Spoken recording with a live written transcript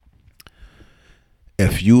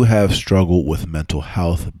If you have struggled with mental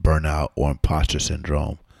health, burnout, or imposter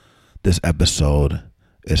syndrome, this episode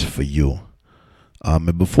is for you.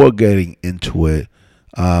 And before getting into it,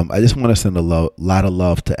 I just want to send a lot of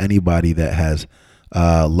love to anybody that has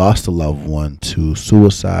lost a loved one to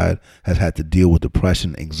suicide, has had to deal with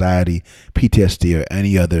depression, anxiety, PTSD, or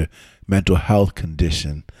any other mental health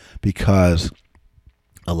condition, because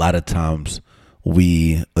a lot of times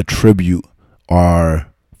we attribute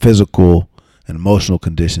our physical and emotional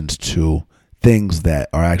conditions to things that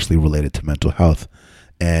are actually related to mental health,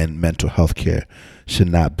 and mental health care should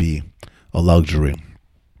not be a luxury.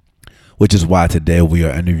 Which is why today we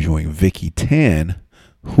are interviewing Vicky Tan,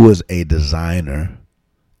 who is a designer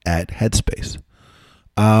at Headspace.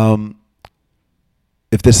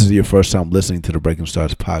 If this is your first time listening to the Breaking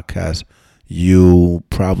Stars podcast, you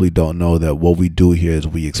probably don't know that what we do here is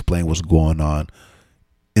we explain what's going on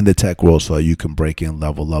in the tech world so you can break in,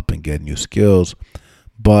 level up, and get new skills.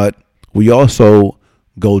 But we also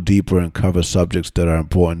go deeper and cover subjects that are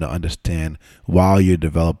important to understand while you're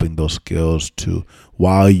developing those skills, to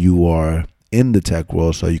while you are in the tech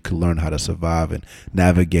world, so you can learn how to survive and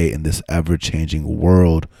navigate in this ever-changing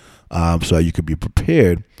world, so you can be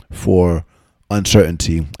prepared for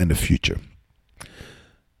uncertainty in the future.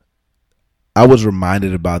 I was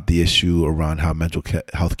reminded about the issue around how mental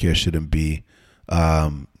health care shouldn't be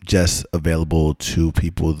just available to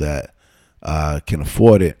people that can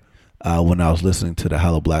afford it when I was listening to the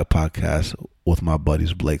Hello Black podcast with my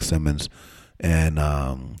buddies Blake Simmons and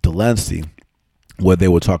Delancey, where they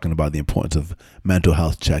were talking about the importance of mental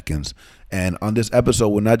health check-ins. And on this episode,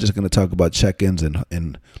 we're not just going to talk about check-ins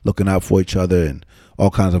and looking out for each other and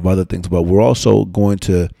all kinds of other things, but we're also going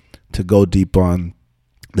to go deep on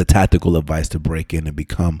the tactical advice to break in and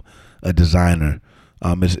become a designer.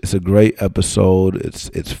 It's a great episode.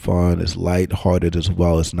 It's fun. It's lighthearted as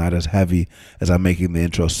well. It's not as heavy as I'm making the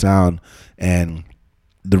intro sound. And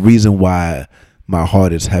the reason why my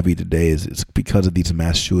heart is heavy today is it's because of these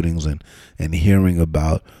mass shootings and hearing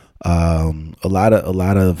about a lot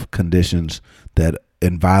of conditions that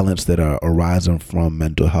and violence that are arising from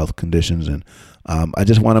mental health conditions. And I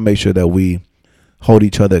just want to make sure that we hold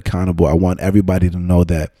each other accountable. I want everybody to know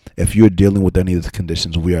that if you're dealing with any of these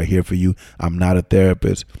conditions, we are here for you. I'm not a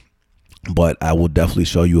therapist, but I will definitely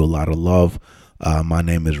show you a lot of love. My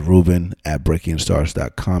name is Ruben at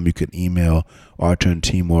breakingstars.com. You can email Arthur and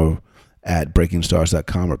Timur at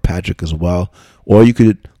breakingstars.com, or Patrick as well. Or you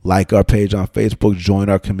could like our page on Facebook, join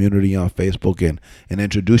our community on Facebook, and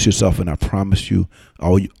introduce yourself. And I promise you,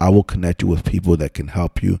 I will connect you with people that can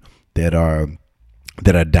help you, that are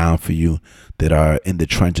down for you, that are in the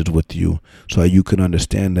trenches with you, so you can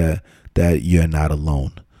understand that you're not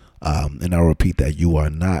alone. And I'll repeat that you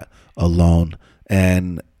are not alone.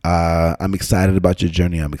 And I'm excited about your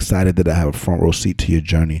journey. I'm excited that I have a front row seat to your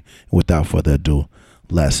journey. Without further ado,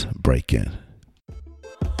 let's break in.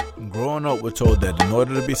 Growing up, we're told that in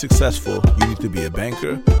order to be successful, you need to be a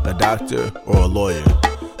banker, a doctor, or a lawyer.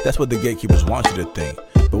 That's what the gatekeepers want you to think.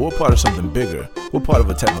 But we're part of something bigger. We're part of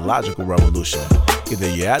a technological revolution. Either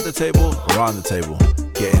you're at the table or on the table.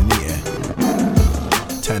 Get in the end.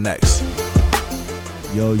 10X.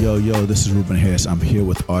 Yo, this is Ruben Harris. I'm here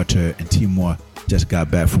with Arthur, and Timur just got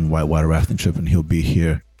back from whitewater rafting trip, and he'll be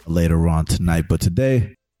here later on tonight. But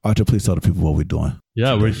today, Arthur, please tell the people what we're doing.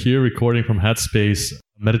 Yeah, we're here recording from Headspace,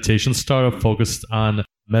 a meditation startup focused on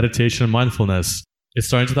meditation and mindfulness. It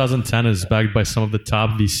started in 2010 and is backed by some of the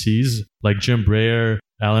top VCs like Jim Breyer,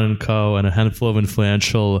 Allen & Co., and a handful of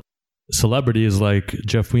influential celebrities like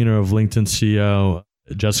Jeff Weiner of LinkedIn CEO,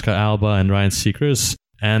 Jessica Alba, and Ryan Seacrest.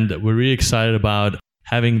 And we're really excited about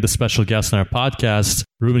having the special guest on our podcast.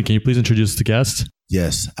 Ruben, can you please introduce the guest?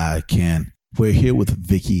 Yes, I can. We're here with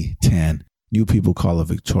Vicky Tan. You people call her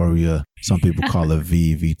Victoria. Some people call her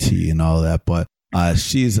VT and all that. But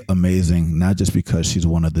she's amazing, not just because she's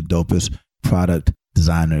one of the dopest product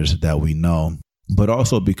designers that we know, but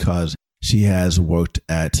also because she has worked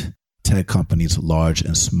at tech companies large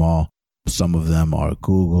and small. Some of them are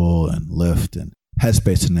Google and Lyft and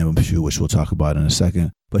Headspace, to name a few, which we'll talk about in a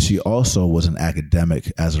second. But she also was an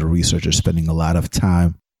academic as a researcher, spending a lot of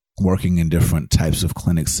time working in different types of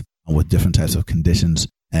clinics with different types of conditions.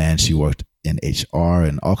 And she worked in HR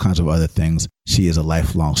and all kinds of other things. She is a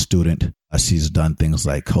lifelong student. She's done things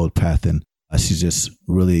like code pathing. She's just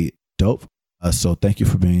really dope. So thank you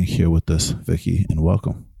for being here with us, Vicky, and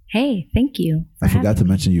welcome. Hey, thank you. I forgot to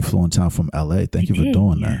mention you flew in town from LA. Thank you for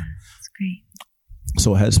doing that. It's great.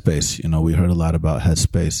 So Headspace, we heard a lot about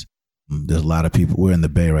Headspace. There's a lot of people. We're in the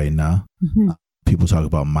Bay right now. Mm-hmm. People talk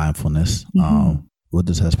about mindfulness. Mm-hmm. What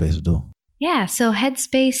does Headspace do? Yeah, so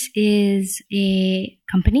Headspace is a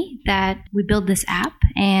company that we build this app,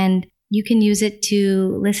 and you can use it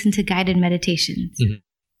to listen to guided meditations.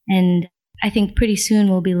 And I think pretty soon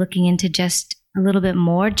we'll be looking into just a little bit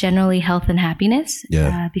more generally health and happiness,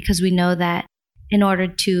 because we know that in order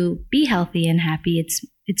to be healthy and happy,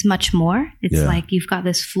 it's much more. It's like you've got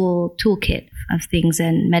this full toolkit of things,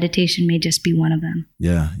 and meditation may just be one of them.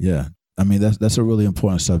 Yeah. I mean, that's a really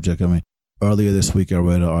important subject. I mean, earlier this week, I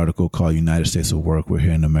read an article called United States of Work. We're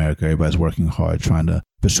here in America. Everybody's working hard, trying to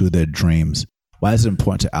pursue their dreams. Why is it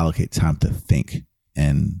important to allocate time to think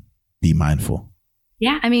and be mindful?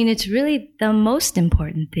 Yeah, I mean, it's really the most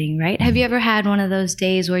important thing, right? Have you ever had one of those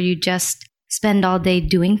days where you just spend all day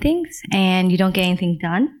doing things and you don't get anything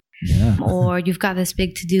done? Yeah. Or you've got this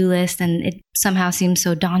big to-do list and it somehow seems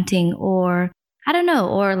so daunting, or I don't know,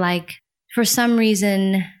 or like for some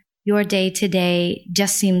reason your day today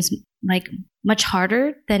just seems like much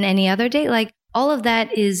harder than any other day. Like all of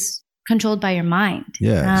that is controlled by your mind.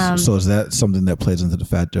 Yeah. So is that something that plays into the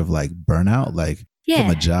factor of like burnout, like from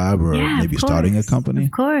a job or maybe starting a company?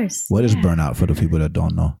 Of course. What is burnout for the people that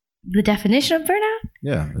don't know? The definition of burnout?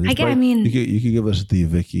 Yeah. I mean, you could give us the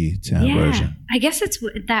Vicky Tan version. I guess it's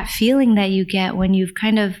that feeling that you get when you've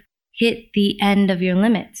kind of hit the end of your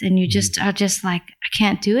limits and you just are just like, I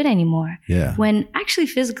can't do it anymore. Yeah. When actually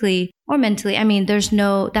physically or mentally, I mean,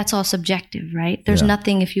 that's all subjective, right? There's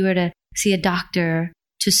nothing if you were to see a doctor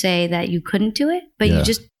to say that you couldn't do it, but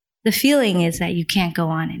the feeling is that you can't go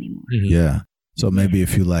on anymore. Yeah. So maybe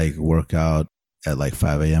if you like work out at like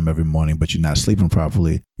 5 a.m. every morning, but you're not sleeping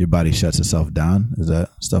properly, your body shuts itself down. Is that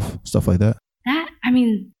stuff like that?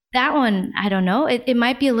 That one, I don't know. It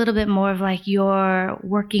might be a little bit more of like you're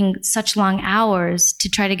working such long hours to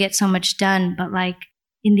try to get so much done, but like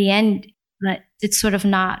in the end, it's sort of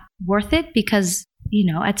not worth it because,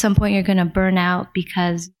 at some point you're going to burn out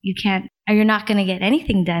because you're not going to get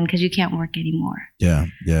anything done because you can't work anymore. Yeah.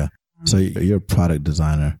 So you're a product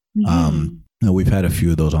designer. We've had a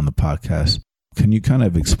few of those on the podcast. Can you kind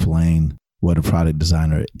of explain what a product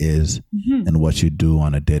designer is and what you do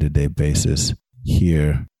on a day-to-day basis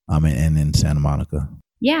here and in Santa Monica?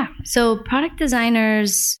 Yeah. So product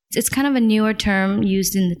designers, it's kind of a newer term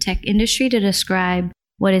used in the tech industry to describe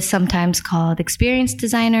what is sometimes called experience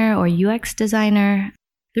designer or UX designer.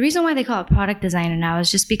 The reason why they call it product designer now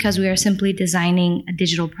is just because we are simply designing a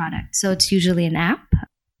digital product. So it's usually an app.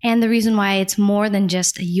 And the reason why it's more than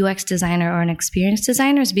just a UX designer or an experience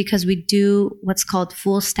designer is because we do what's called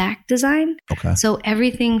full stack design. Okay. So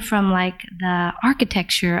everything from like the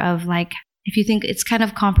architecture of like, if you think it's kind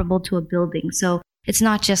of comparable to a building. So it's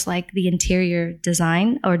not just like the interior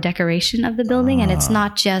design or decoration of the building, and it's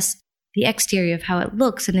not just the exterior of how it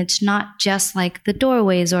looks, and it's not just like the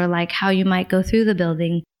doorways or like how you might go through the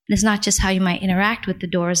building. And it's not just how you might interact with the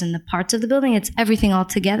doors and the parts of the building. It's everything all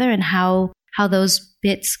together and how those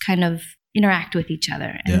bits kind of interact with each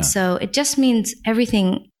other. And so it just means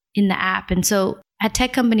everything in the app. And so at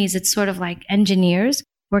tech companies, it's sort of like engineers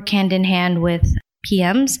work hand in hand with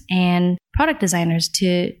PMs and product designers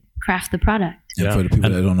to craft the product. And for the people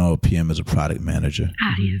that don't know, a PM is a product manager.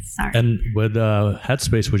 Yes, sorry. And with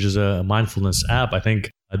Headspace, which is a mindfulness app, I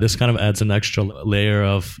think this kind of adds an extra layer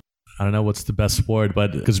of, I don't know what's the best word,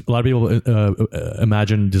 but because a lot of people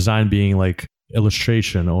imagine design being like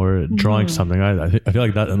illustration or drawing something. I feel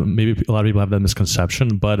like that maybe a lot of people have that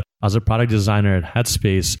misconception, but as a product designer at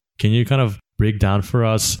Headspace, can you kind of break down for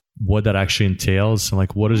us what that actually entails and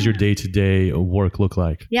like what does your day-to-day work look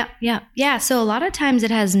like? Yeah. So a lot of times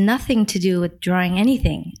it has nothing to do with drawing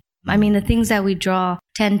anything. I mean, the things that we draw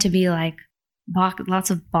tend to be like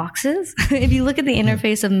lots of boxes. If you look at the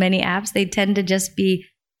interface of many apps, they tend to just be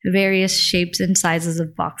various shapes and sizes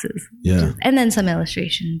of boxes. And then some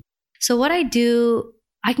illustration. So what I do,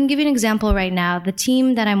 I can give you an example right now. The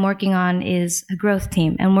team that I'm working on is a growth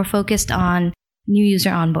team, and we're focused on new user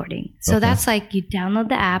onboarding. So that's like you download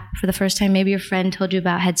the app for the first time. Maybe your friend told you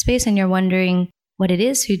about Headspace and you're wondering what it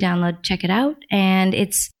is. So you download, check it out. And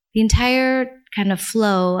it's the entire kind of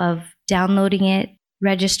flow of downloading it,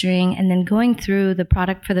 registering, and then going through the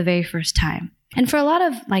product for the very first time. And for a lot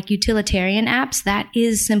of like utilitarian apps, that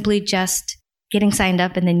is simply just getting signed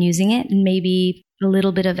up and then using it, and maybe a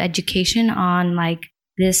little bit of education on like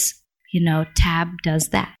this, tab does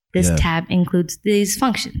that. This tab includes these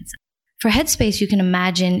functions. For Headspace, you can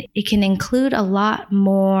imagine it can include a lot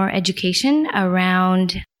more education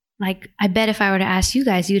around, like, I bet if I were to ask you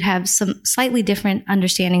guys, you'd have some slightly different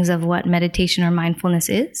understandings of what meditation or mindfulness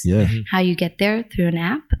is, how you get there through an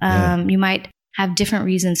app. You might have different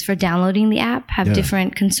reasons for downloading the app, have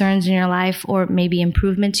different concerns in your life, or maybe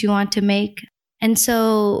improvements you want to make. And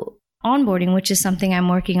so onboarding, which is something I'm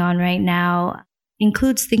working on right now,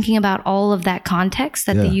 includes thinking about all of that context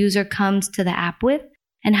that the user comes to the app with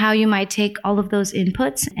and how you might take all of those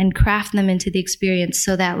inputs and craft them into the experience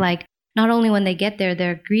so that like not only when they get there,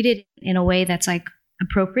 they're greeted in a way that's like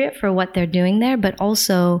appropriate for what they're doing there, but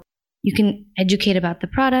also you can educate about the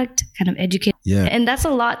product, kind of educate. Yeah. And that's a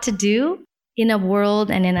lot to do in a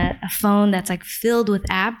world and in a phone that's like filled with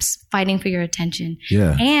apps fighting for your attention.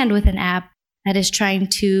 Yeah. And with an app that is trying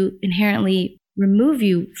to inherently remove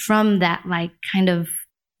you from that like kind of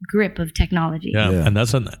grip of technology. Yeah. And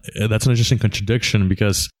that's an interesting contradiction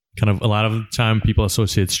because kind of a lot of the time people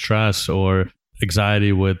associate stress or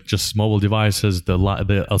anxiety with just mobile devices, the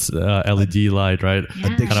LED light, right?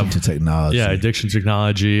 Yeah. Addiction to technology. Yeah, addiction to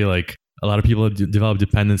technology. Like a lot of people develop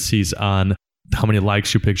dependencies on how many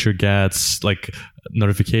likes your picture gets, like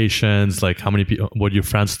notifications, like how many people, what your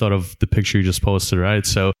friends thought of the picture you just posted, right?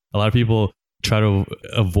 So a lot of people try to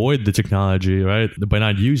avoid the technology, right, by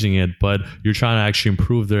not using it, but you're trying to actually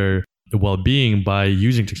improve their well-being by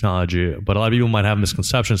using technology. But a lot of people might have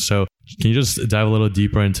misconceptions. So can you just dive a little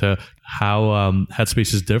deeper into how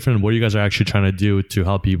Headspace is different? What you guys are actually trying to do to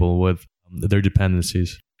help people with their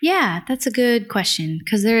dependencies? Yeah, that's a good question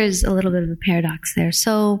because there is a little bit of a paradox there.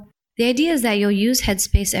 So the idea is that you'll use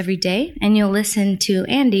Headspace every day and you'll listen to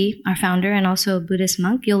Andy, our founder, and also a Buddhist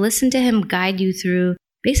monk. You'll listen to him guide you through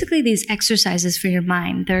basically these exercises for your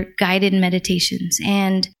mind. They're guided meditations.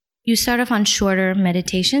 And you start off on shorter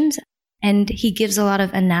meditations, and he gives a lot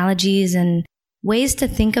of analogies and ways to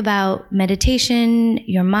think about meditation,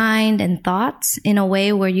 your mind, and thoughts in a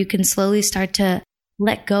way where you can slowly start to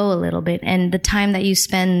let go a little bit. And the time that you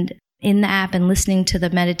spend in the app and listening to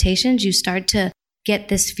the meditations, you start to get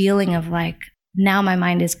this feeling of like, now my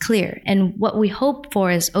mind is clear. And what we hope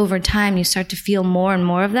for is over time, you start to feel more and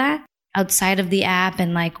more of that outside of the app.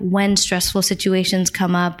 And like when stressful situations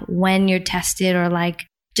come up, when you're tested, or like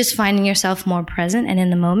just finding yourself more present and in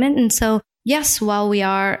the moment. And so, yes, while we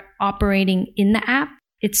are operating in the app,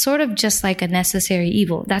 it's sort of just like a necessary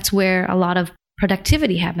evil. That's where a lot of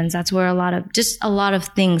productivity happens. That's where a lot of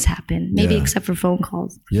things happen, maybe except for phone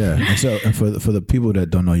calls. Yeah. And so, and for the people that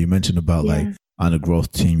don't know, you mentioned about like on the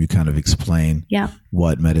growth team, you kind of explain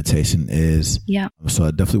what meditation is. Yeah. So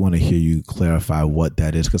I definitely want to hear you clarify what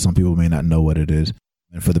that is, because some people may not know what it is.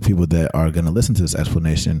 And for the people that are going to listen to this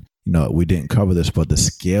explanation, you know, we didn't cover this, but the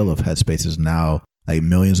scale of Headspace is now like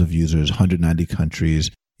millions of users, 190 countries.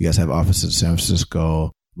 You guys have offices in San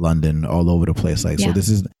Francisco, London, all over the place. Like, so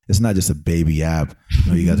it's not just a baby app.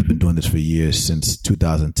 You know, you guys have been doing this for years, since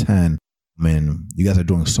 2010. I mean, you guys are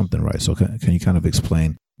doing something right. So can you kind of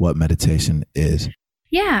explain what meditation is?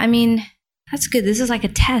 Yeah, I mean, that's good. This is like a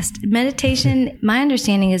test. Meditation, my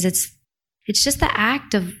understanding is it's just the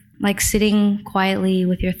act of like sitting quietly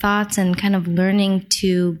with your thoughts and kind of learning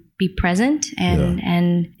to be present and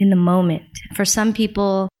in the moment. For some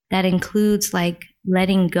people, that includes like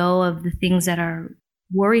letting go of the things that are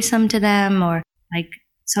worrisome to them, or like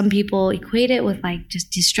some people equate it with like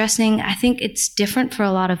just distressing. I think it's different for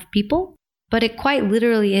a lot of people, but it quite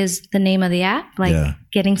literally is the name of the app, like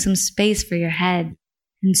getting some space for your head.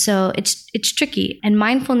 And so it's tricky. And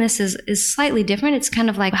mindfulness is slightly different. It's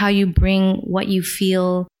kind of like how you bring what you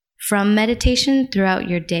feel from meditation throughout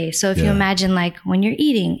your day. So if you imagine like when you're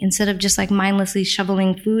eating, instead of just like mindlessly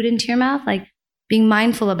shoveling food into your mouth, like being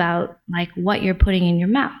mindful about like what you're putting in your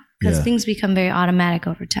mouth, because things become very automatic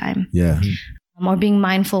over time. Yeah. Or being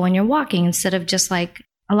mindful when you're walking, instead of just like,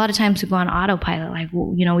 a lot of times we go on autopilot, like,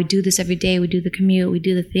 well, you know, we do this every day, we do the commute, we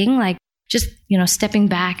do the thing, like just, you know, stepping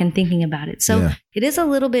back and thinking about it. So it is a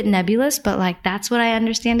little bit nebulous, but like that's what I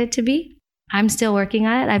understand it to be. I'm still working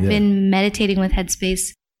on it. I've been meditating with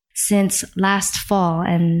Headspace since last fall,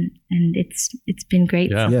 and it's been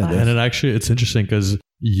great. Yeah, and it's interesting because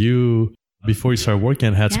before you started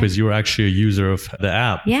working at Headspace, you were actually a user of the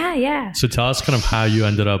app. Yeah. So tell us kind of how you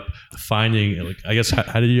ended up finding, like, I guess,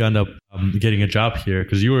 how did you end up getting a job here?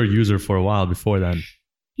 Because you were a user for a while before then.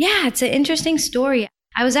 Yeah, it's an interesting story.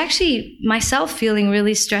 I was actually myself feeling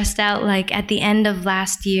really stressed out, like at the end of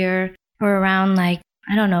last year, or around like,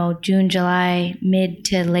 I don't know, June, July, mid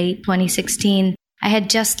to late 2016. I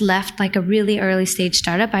had just left like a really early stage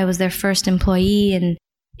startup. I was their first employee, and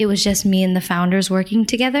it was just me and the founders working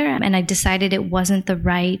together. And I decided it wasn't the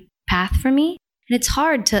right path for me. And it's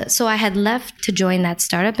hard so I had left to join that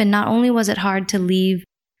startup. And not only was it hard to leave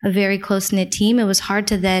a very close-knit team, it was hard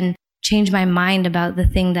to then change my mind about the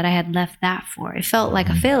thing that I had left that for. It felt like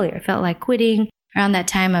a failure. It felt like quitting. Around that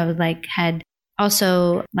time, I was like, had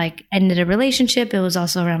also like ended a relationship. It was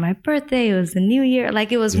also around my birthday. It was the new year.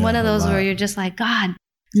 Like it was one of those where you're just like, God,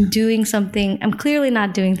 I'm doing something. I'm clearly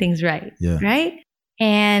not doing things right. Right.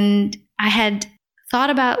 And I had thought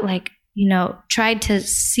about tried to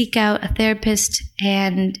seek out a therapist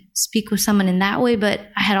and speak with someone in that way, but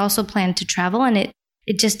I had also planned to travel, and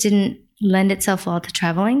it just didn't lend itself well to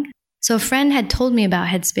traveling. So a friend had told me about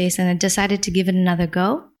Headspace, and I decided to give it another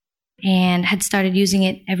go and had started using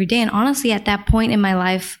it every day. And honestly, at that point in my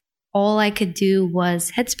life, all I could do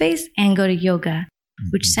was Headspace and go to yoga,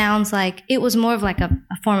 which sounds like it was more of like a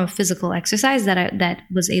form of physical exercise that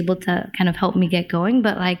was able to kind of help me get going.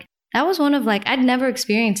 But like, that was one of I'd never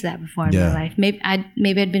experienced that before in my life. Maybe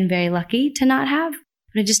I'd been very lucky to not have,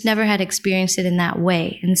 but I just never had experienced it in that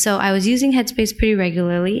way. And so I was using Headspace pretty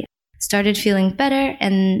regularly, started feeling better,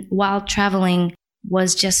 and while traveling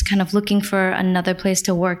was just kind of looking for another place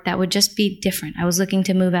to work that would just be different. I was looking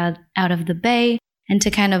to move out of the Bay and to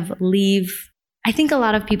kind of leave. I think a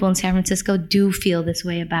lot of people in San Francisco do feel this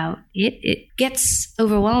way about it. It gets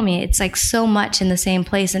overwhelming. It's like so much in the same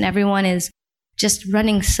place, and everyone is just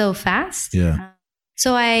running so fast. Yeah.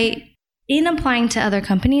 So in applying to other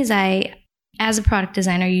companies, as a product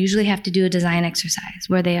designer, you usually have to do a design exercise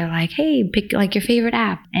where they are like, hey, pick like your favorite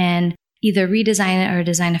app and either redesign it or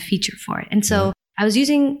design a feature for it. And so I was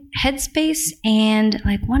using Headspace and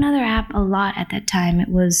like one other app a lot at that time.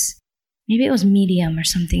 Maybe it was Medium or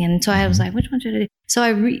something. And so I was like, which one should I do? So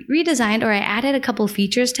I redesigned, or I added a couple of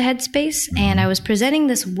features to Headspace, and I was presenting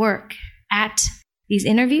this work at these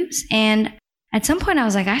interviews. And at some point I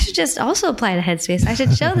was like, I should just also apply to Headspace. I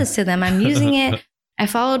should show this to them. I'm using it. I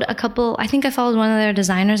followed one of their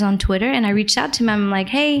designers on Twitter, and I reached out to him. I'm like,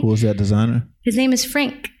 hey. Who was that designer? His name is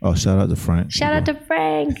Frank. Oh, shout out to Frank. Shout out to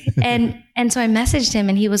Frank. And so I messaged him,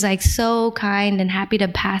 and he was like so kind and happy to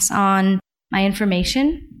pass on my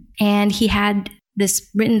information. And he had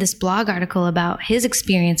written this blog article about his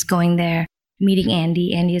experience going there, meeting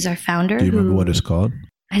Andy. Andy is our founder. Do you remember what it's called?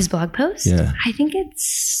 His blog post? Yeah. I think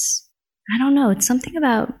I don't know. It's something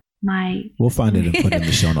about We'll find it and put it in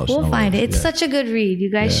the show notes. We'll find it. It's such a good read.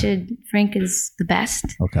 You guys should. Frank is the best.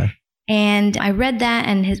 Okay. And I read that,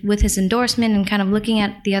 and with his endorsement and kind of looking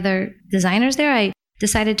at the other designers there, I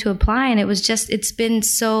decided to apply. And it's been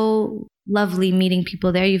so lovely meeting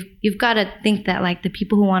people there. You've got to think that like the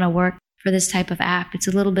people who want to work for this type of app, it's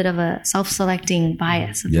a little bit of a self-selecting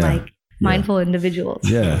bias of mindful individuals.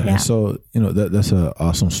 Yeah. And so, that's an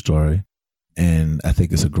awesome story. And I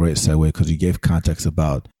think it's a great segue because you gave context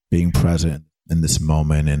about being present in this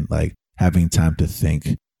moment and like having time to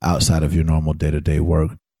think outside of your normal day-to-day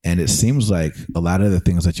work. And it seems like a lot of the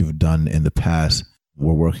things that you've done in the past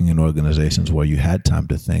were working in organizations where you had time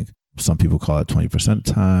to think. Some people call it 20%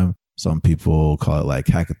 time. Some people call it like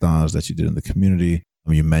hackathons that you did in the community.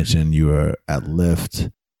 You mentioned you were at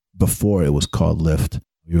Lyft before it was called Lyft.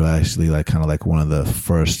 You were actually like kind of like one of the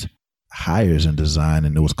first hires in design,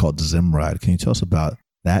 and it was called Zimride. Can you tell us about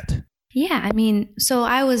that? Yeah, so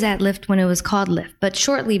I was at Lyft when it was called Lyft, but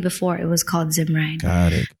shortly before it was called Zimride.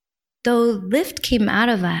 Got it. Though Lyft came out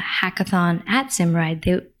of a hackathon at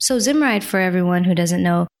Zimride. So Zimride, for everyone who doesn't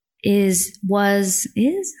know, is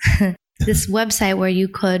this website where you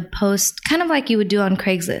could post kind of like you would do on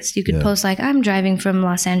Craigslist. You could post like, I'm driving from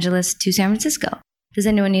Los Angeles to San Francisco. Does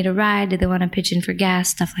anyone need a ride? Do they want to pitch in for gas?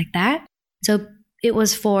 Stuff like that. So it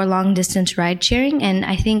was for long distance ride sharing. And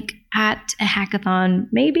I think at a hackathon,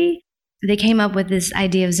 maybe they came up with this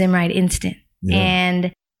idea of Zimride Instant. Yeah.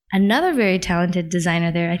 And another very talented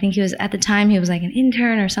designer there, I think he was like an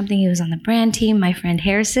intern or something. He was on the brand team. My friend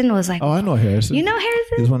Harrison was like, oh, I know Harrison. You know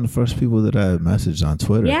Harrison? He's one of the first people that I messaged on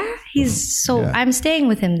Twitter. Yeah. I'm staying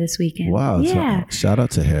with him this weekend. Wow. Yeah. So, shout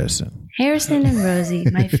out to Harrison. Harrison and Rosie,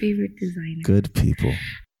 my favorite designer. Good people.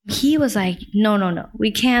 He was like, no.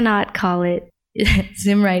 We cannot call it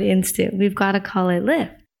Zimride Instant. We've got to call it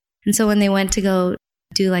Lyft. And so when they went to go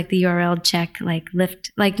do like the URL check, like Lyft,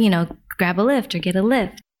 like, grab a Lyft or get a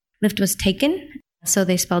Lyft, Lyft was taken. So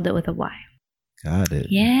they spelled it with a Y. Got it.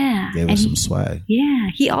 Yeah. Gave us some swag. Yeah.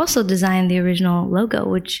 He also designed the original logo,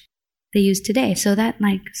 which they use today. So that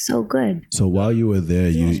so good. So while you were there,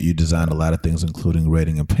 you designed a lot of things, including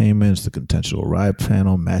rating and payments, the contextual ride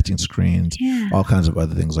panel, matching screens, all kinds of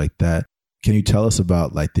other things like that. Can you tell us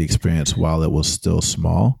about like the experience while it was still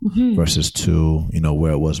small versus to,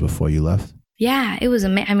 where it was before you left? Yeah, it was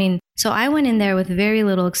amazing. So I went in there with very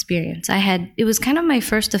little experience. It was kind of my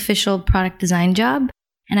first official product design job.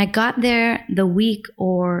 And I got there the week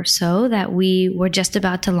or so that we were just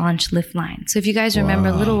about to launch Lyft Line. So if you guys remember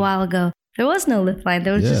a little while ago, there was no Lyft Line.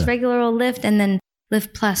 There was just regular old Lyft and then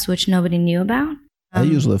Lyft Plus, which nobody knew about. I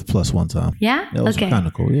used Lyft Plus one time. Yeah? That was kind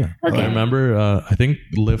of cool, yeah. Okay. I remember, I think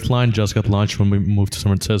Lyft Line just got launched when we moved to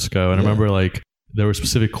San Francisco. And I remember there were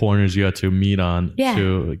specific corners you had to meet on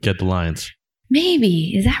to get the lines.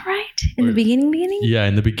 Maybe. Is that right? In the beginning? Yeah,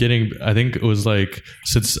 in the beginning, I think it was like,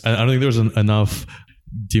 since I don't think there was enough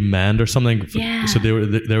demand or something. Yeah. So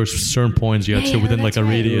there were certain points you had to, within like a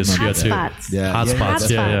radius, you had to. Hotspots. Hotspots.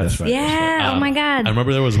 Yeah. That's right. Yeah. Oh my God. I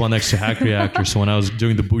remember there was one next to Hack Reactor. So when I was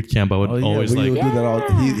doing the boot camp, I would always we like. would do that all.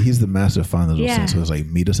 He's the master of finding those things. So it was like,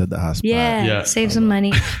 meet us at the hotspot. Yeah. Save some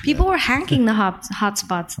money. People were hacking the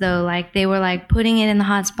hotspots though. Like they were like putting it in the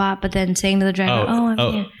hotspot, but then saying to the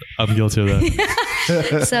driver, I'm guilty of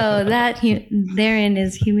that. So that therein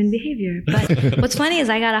is human behavior. But what's funny is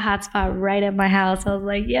I got a hotspot right at my house. I was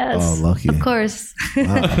like, yes. Oh, lucky. Of course.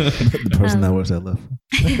 Wow. The person that works at Lyft.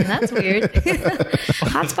 That's weird.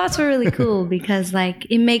 Hotspots were really cool because like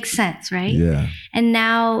it makes sense, right? Yeah. And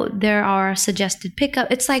now there are suggested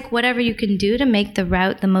pickup. It's like whatever you can do to make the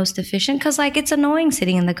route the most efficient, because like it's annoying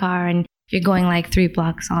sitting in the car and you're going like 3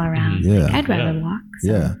 blocks all around. Yeah. Like, I'd rather walk.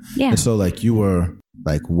 So, Yeah. And so like you were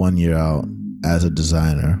like 1 year out as a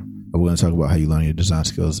designer. We're going to talk about how you learn your design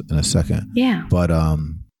skills in a second. Yeah. But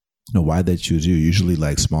why'd they choose you? Usually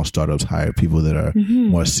like small startups hire people that are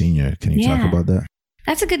more senior. Can you talk about that?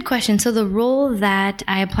 That's a good question. So the role that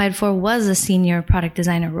I applied for was a senior product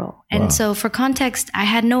designer role. And so for context, I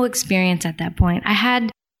had no experience at that point. I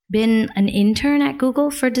had been an intern at Google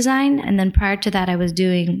for design. And then prior to that, I was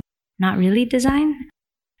doing not really design.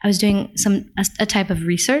 I was doing a type of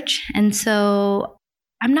research. And so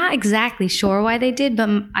I'm not exactly sure why they did, but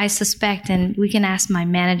I suspect, and we can ask my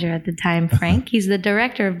manager at the time, Frank. He's the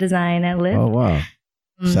director of design at Lyft. Oh, wow.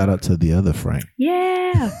 Shout out to the other Frank.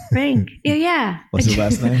 Yeah, Frank. Yeah. What's his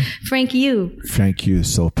last name? Frank Yu. Frank Yu,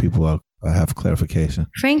 so people have clarification.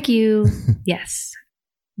 Frank Yu, yes.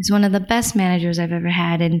 He's one of the best managers I've ever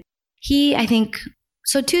had. And he, I think,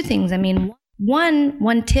 so 2 things. I mean,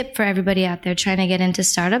 one tip for everybody out there trying to get into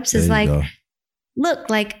startups is like, look,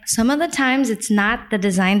 like some of the times it's not the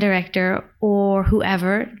design director or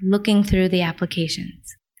whoever looking through the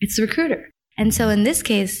applications. It's the recruiter. And so in this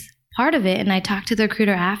case, part of it, and I talked to the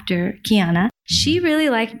recruiter after, Kiana, she really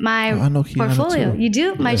liked my portfolio. Too. You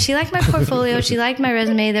do? She liked my portfolio. She liked my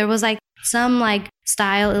resume. There was like some like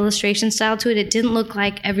style, illustration style to it. It didn't look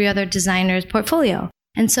like every other designer's portfolio.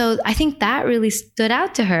 And so I think that really stood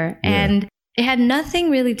out to her. Yeah. And it had nothing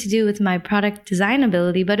really to do with my product design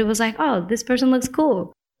ability, but it was like, oh, this person looks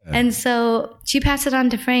cool. Yeah. And so she passed it on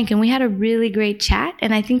to Frank and we had a really great chat.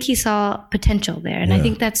 And I think he saw potential there. And I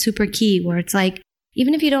think that's super key, where it's like,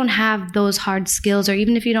 even if you don't have those hard skills, or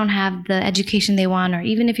even if you don't have the education they want, or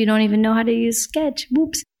even if you don't even know how to use Sketch,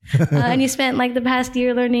 whoops. And you spent like the past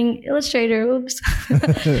year learning Illustrator, oops.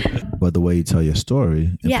 But the way you tell your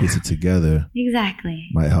story and piece it together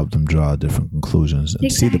might help them draw different conclusions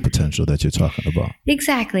and see the potential that you're talking about.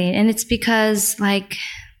 Exactly. And it's because like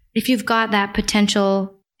if you've got that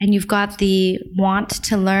potential and you've got the want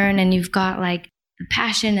to learn and you've got like the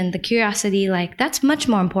passion and the curiosity, like that's much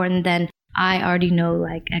more important than I already know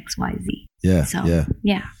like X, Y, Z. Yeah. So,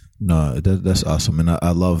 yeah. No, that's awesome. And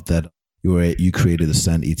I love that you created the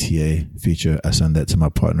Send ETA feature. I send that to my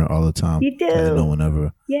partner all the time. You do. I know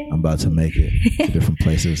whenever I'm about to make it to different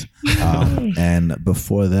places. And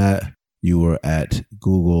before that, you were at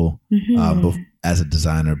Google as a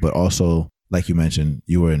designer, but also, like you mentioned,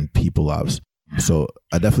 you were in people ops. So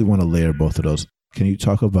I definitely want to layer both of those. Can you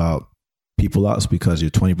talk about people ops, because your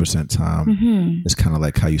 20% time is kind of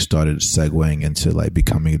like how you started segueing into like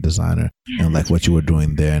becoming a designer and like what you were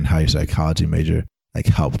doing there and how your psychology major like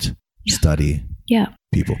helped study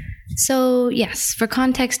people. So yes, for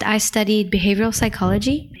context, I studied behavioral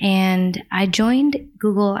psychology and I joined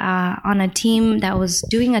Google on a team that was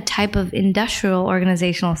doing a type of industrial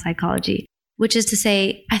organizational psychology, which is to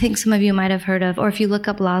say, I think some of you might have heard of, or if you look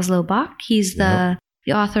up Laszlo Bock, he's the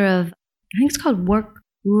author of, I think it's called Work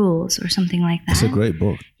Rules or something like that. It's a great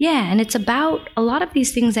book. Yeah. And it's about a lot of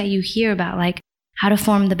these things that you hear about, like how to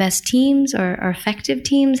form the best teams or effective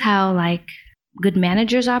teams, how like good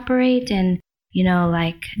managers operate, and, you know,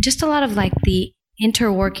 like just a lot of like the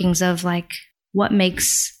interworkings of like what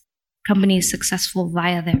makes companies successful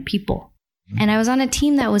via their people. And I was on a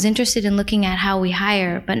team that was interested in looking at how we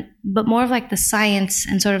hire, but more of like the science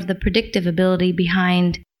and sort of the predictive ability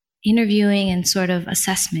behind interviewing and sort of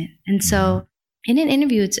assessment. And so in an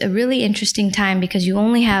interview, it's a really interesting time because you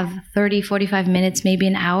only have 30, 45 minutes, maybe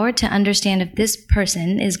an hour to understand if this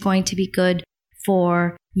person is going to be good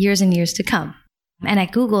for years and years to come. And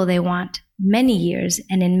at Google, they want many years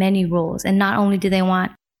and in many roles. And not only do they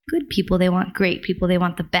want good people, they want great people. They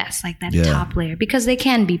want the best, like that top layer, because they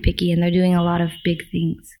can be picky and they're doing a lot of big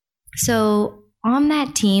things. So on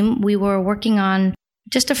that team, we were working on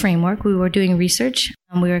just a framework. We were doing research.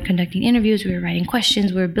 We were conducting interviews. We were writing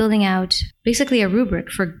questions. We were building out basically a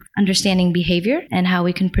rubric for understanding behavior and how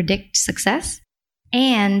we can predict success.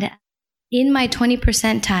 And in my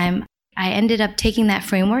 20% time, I ended up taking that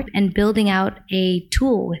framework and building out a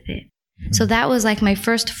tool with it. So that was like my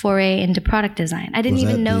first foray into product design. I didn't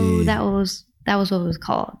even know that was what it was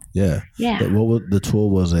called. Yeah. Yeah. What was, the tool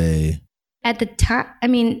was at the time, I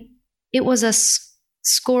mean, it was a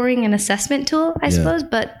scoring and assessment tool, I suppose,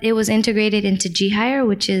 but it was integrated into GHire,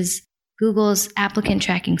 which is Google's applicant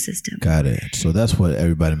tracking system. Got it. So that's what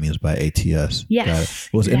everybody means by ATS. Yes.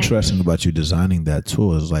 What's interesting about you designing that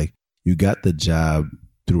tool is like you got the job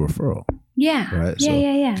through referral. Yeah. Right?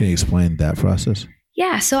 Yeah. Can you explain that process?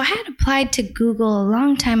 Yeah. So I had applied to Google a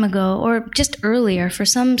long time ago, or just earlier, for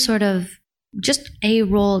some sort of just a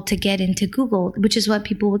role to get into Google, which is what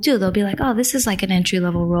people will do. They'll be like, oh, this is like an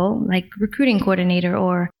entry-level role, like recruiting coordinator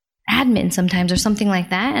or admin sometimes or something like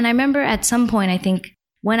that. And I remember at some point, I think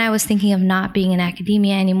when I was thinking of not being in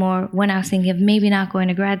academia anymore, when I was thinking of maybe not going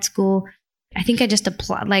to grad school, I think I just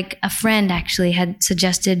applied. Like a friend actually had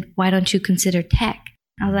suggested, why don't you consider tech?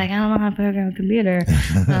 I was like, I don't know how to program a computer.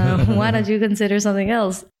 Why don't you consider something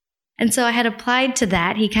else? And so I had applied to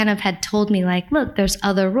that. He kind of had told me like, look, there's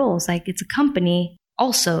other roles. Like it's a company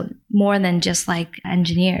also, more than just like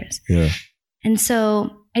engineers. Yeah. And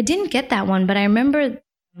so I didn't get that one, but I remember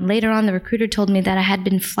later on the recruiter told me that I had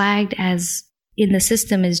been flagged as in the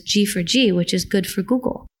system as G for G, which is good for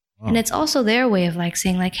Google. Wow. And it's also their way of like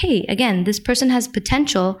saying like, hey, again, this person has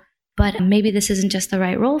potential, but maybe this isn't just the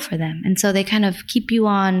right role for them. And so they kind of keep you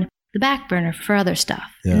on the back burner for other stuff.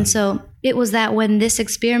 Yeah. And so it was that when this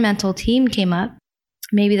experimental team came up,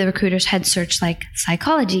 maybe the recruiters had searched like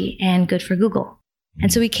psychology and good for Google.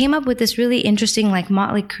 And so we came up with this really interesting like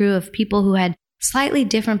motley crew of people who had slightly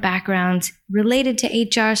different backgrounds related to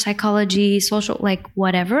HR, psychology, social, like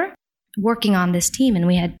whatever, working on this team. And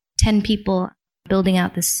we had 10 people building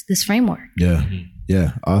out this framework. Yeah.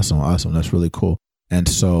 Yeah. Awesome. That's really cool. And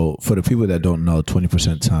so for the people that don't know,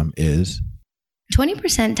 20% time is?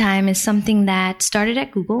 20% time is something that started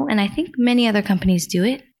at Google, and I think many other companies do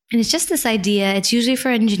it. And it's just this idea, it's usually for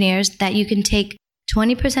engineers, that you can take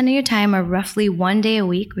 20% of your time, or roughly one day a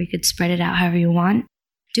week, or you could spread it out however you want,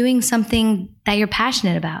 doing something that you're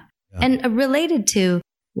passionate about and related to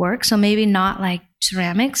work. So maybe not like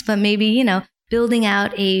ceramics, but maybe, building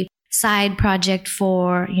out a side project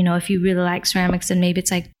for, if you really like ceramics, and maybe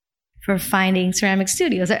it's like for finding ceramic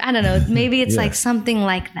studios, or I don't know, maybe it's like something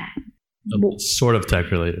like that. Sort of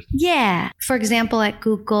tech related. Yeah. For example, at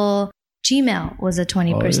Google, Gmail was a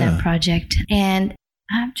 20% project. And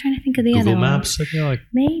I'm trying to think of the other Google one. Maps, I feel like.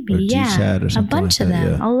 Maybe, or GChat or something a bunch like of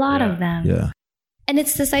them. Yeah. A lot of them. Yeah. And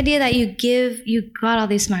it's this idea that you've got all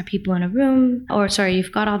these smart people in a room,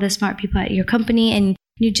 you've got all these smart people at your company, and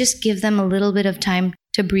you just give them a little bit of time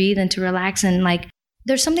to breathe and to relax. And like,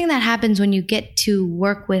 there's something that happens when you get to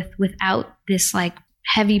work without this like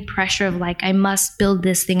heavy pressure of like, I must build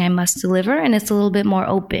this thing, I must deliver. And it's a little bit more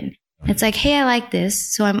open. It's like, hey, I like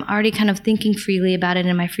this. So I'm already kind of thinking freely about it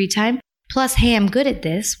in my free time. Plus, hey, I'm good at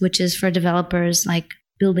this, which is for developers like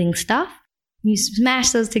building stuff. You smash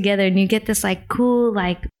those together and you get this like cool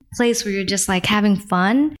like place where you're just like having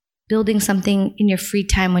fun, building something in your free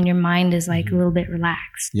time when your mind is like a little bit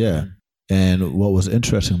relaxed. Yeah. And what was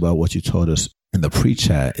interesting about what you told us in the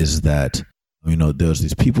pre-chat is that, there's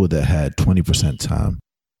these people that had 20% time,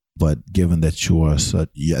 but given that you are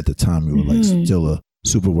at the time you were like still a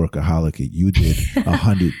super workaholic, you did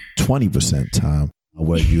 120% time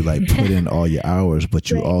where you like put in all your hours,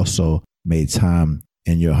 but you also made time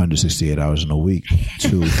in your 168 hours in a week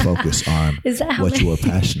to focus on what you were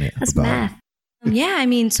passionate That's about. Math.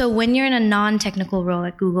 Yeah, so when you're in a non-technical role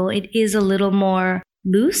at Google, it is a little more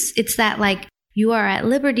loose. It's that like you are at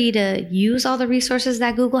liberty to use all the resources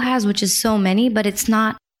that Google has, which is so many, but it's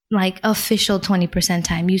not like official 20%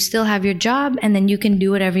 time. You still have your job and then you can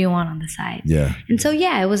do whatever you want on the side. Yeah. And so,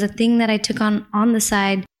 it was a thing that I took on the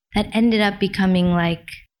side that ended up becoming like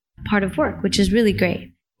part of work, which is really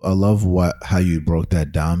great. I love how you broke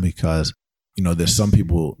that down because, there's some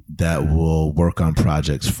people that will work on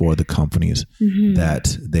projects for the companies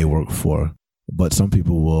that they work for, but some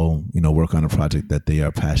people will, work on a project that they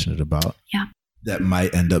are passionate about. Yeah. That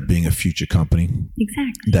might end up being a future company.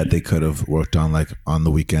 Exactly. That they could have worked on like on the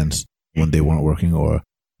weekends when they weren't working or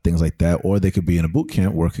things like that. Or they could be in a boot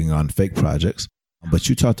camp working on fake projects. But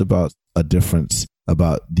you talked about a difference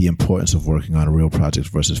about the importance of working on real projects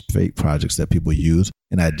versus fake projects that people use,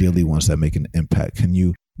 and ideally ones that make an impact. Can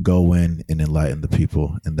you go in and enlighten the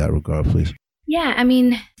people in that regard, please? Yeah,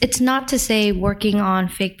 it's not to say working on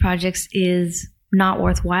fake projects is not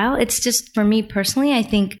worthwhile. It's just for me personally, I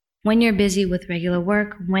think when you're busy with regular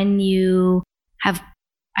work, when you have,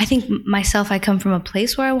 I think myself, I come from a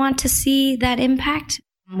place where I want to see that impact,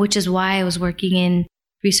 which is why I was working in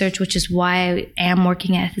research, which is why I am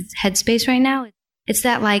working at Headspace right now. It's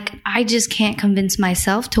that like, I just can't convince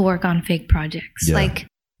myself to work on fake projects. Yeah. Like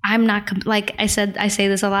I'm not, like I said, I say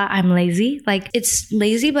this a lot, I'm lazy. Like it's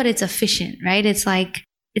lazy, but it's efficient, right? It's like,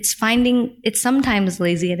 it's sometimes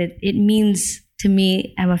lazy and it means to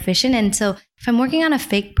me, I'm efficient. And so if I'm working on a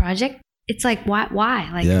fake project, it's like, why?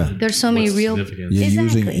 Like there's so many real, you're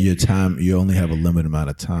using your time. You only have a limited amount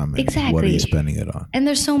of time. Exactly. What are you spending it on? And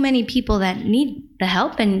there's so many people that need the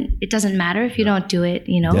help and it doesn't matter if you don't do it,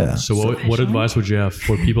 you know? Yeah. So what advice would you have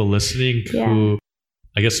for people listening who,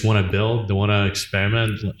 I guess, want to build, they want to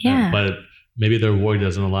experiment, but maybe their work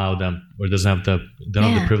doesn't allow them or they don't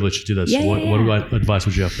have the privilege to do that. So what advice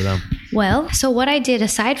would you have for them? Well, so what I did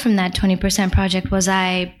aside from that 20% project was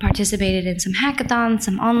I participated in some hackathons,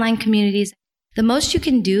 some online communities. The most you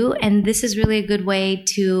can do, and this is really a good way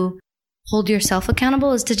to hold yourself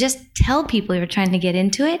accountable, is to just tell people you're trying to get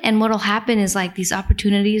into it. And what'll happen is like these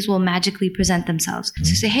opportunities will magically present themselves.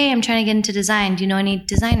 So say, hey, I'm trying to get into design. Do you know any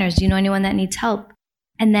designers? Do you know anyone that needs help?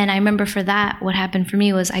 And then I remember for that, what happened for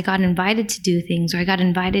me was I got invited to do things, or I got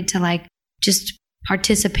invited to like just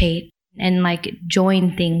participate and like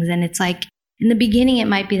join things. And it's like in the beginning, it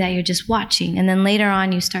might be that you're just watching. And then later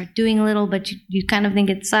on, you start doing a little, but you kind of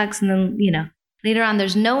think it sucks. And then, you know, later on,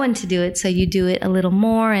 there's no one to do it. So you do it a little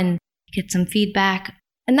more and get some feedback.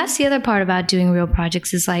 And that's the other part about doing real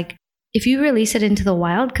projects is like, if you release it into the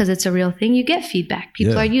wild, because it's a real thing, you get feedback.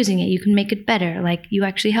 People are using it. You can make it better. Like you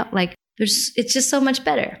actually help, like, it's just so much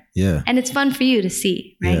better. Yeah. And it's fun for you to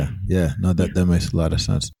see, right? Yeah. Yeah. No, that makes a lot of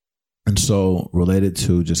sense. And so related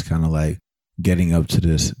to just kind of like getting up to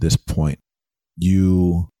this point,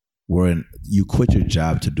 you quit your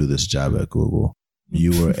job to do this job at Google.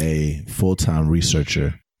 You were a full-time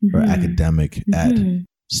researcher or academic at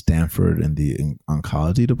Stanford in the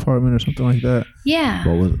oncology department or something like that. Yeah.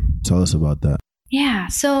 Tell us about that. Yeah.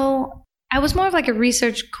 So I was more of like a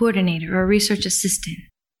research coordinator or a research assistant.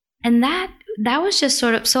 And that was just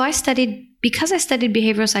sort of, so I studied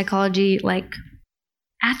behavioral psychology, like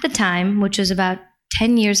at the time, which was about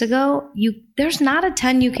 10 years ago, there's not a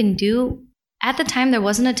ton you can do. At the time, there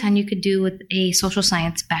wasn't a ton you could do with a social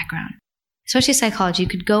science background, especially psychology. You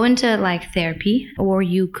could go into like therapy or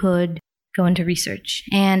you could go into research.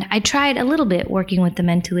 And I tried a little bit working with the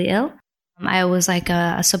mentally ill. I was like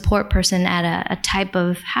a support person at a type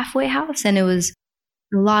of halfway house, and it was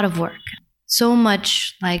a lot of work. So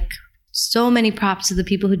many props to the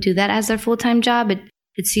people who do that as their full-time job.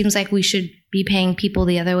 It seems like we should be paying people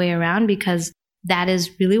the other way around because that is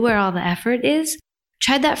really where all the effort is.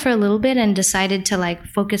 Tried that for a little bit and decided to like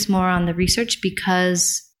focus more on the research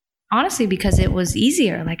because it was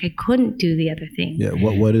easier. Like I couldn't do the other thing. Yeah.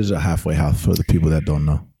 What is a halfway house for the people that don't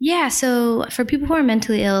know? Yeah. So for people who are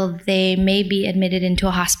mentally ill, they may be admitted into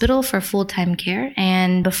a hospital for full-time care.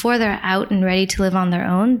 And before they're out and ready to live on their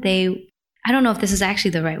own, I don't know if this is actually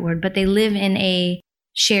the right word, but they live in a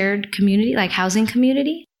shared community, like housing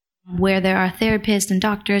community, where there are therapists and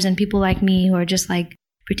doctors and people like me who are just like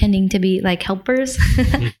pretending to be like helpers.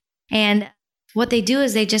 And what they do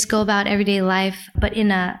is they just go about everyday life, but in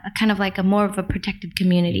a kind of like a more of a protected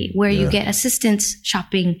community where you get assistance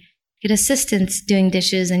shopping, get assistance doing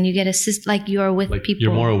dishes, and you get like you are with like people.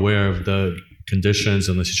 You're more aware of the conditions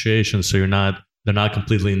and the situation, so they're not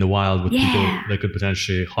completely in the wild with people that could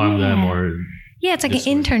potentially harm them or... Yeah, it's like an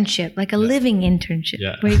internship, like a living internship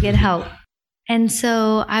where you get help. And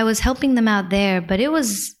so I was helping them out there, but it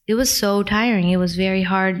was so tiring. It was very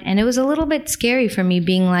hard. And it was a little bit scary for me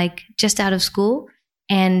being like just out of school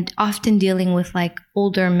and often dealing with like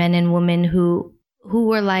older men and women who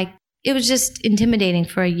were like, it was just intimidating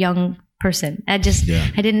for a young person. I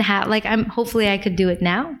didn't have, like, hopefully I could do it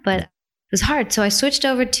now, but it was hard. So I switched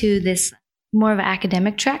over to this more of an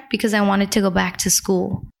academic track because I wanted to go back to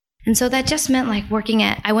school. And so that just meant like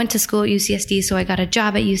I went to school at UCSD, so I got a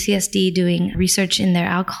job at UCSD doing research in their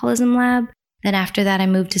alcoholism lab. Then after that, I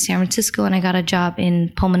moved to San Francisco and I got a job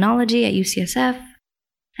in pulmonology at UCSF.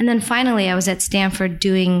 And then finally, I was at Stanford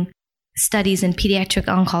doing studies in pediatric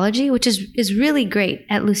oncology, which is really great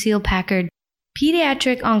at Lucille Packard.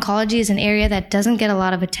 Pediatric oncology is an area that doesn't get a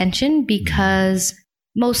lot of attention because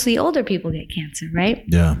mostly older people get cancer, right?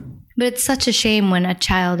 Yeah. But it's such a shame when a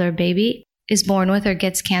child or baby is born with or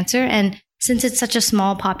gets cancer. And since it's such a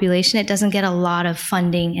small population, it doesn't get a lot of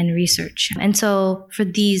funding and research. And so for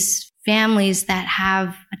these families that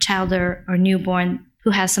have a child or newborn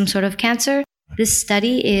who has some sort of cancer, this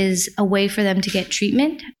study is a way for them to get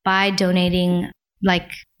treatment by donating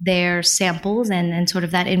like their samples and sort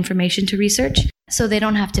of that information to research. So they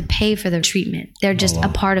don't have to pay for the treatment. They're just a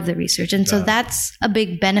part of the research. And so that's a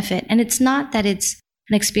big benefit. And it's not that it's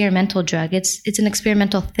an experimental drug. It's an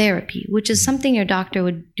experimental therapy, which is something your doctor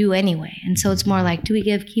would do anyway. And so it's more like, do we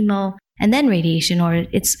give chemo and then radiation? Or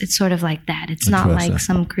it's sort of like that. It's not like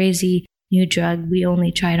some crazy new drug. We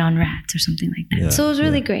only tried on rats or something like that. Yeah, so it was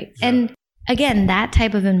really great. And again, that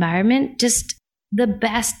type of environment, just the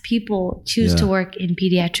best people choose to work in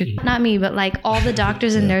pediatric. Not me, but like all the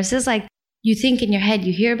doctors and nurses, like you think in your head,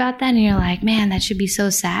 you hear about that and you're like, man, that should be so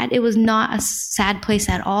sad. It was not a sad place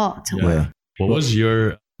at all to work. What was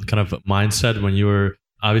your kind of mindset when you were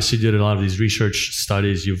obviously did a lot of these research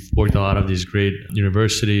studies? You've worked at a lot of these great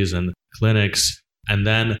universities and clinics. And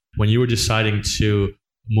then when you were deciding to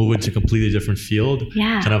move into a completely different field,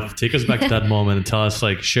 kind of take us back to that moment and tell us,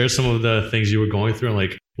 like, share some of the things you were going through and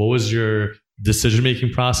like, what was your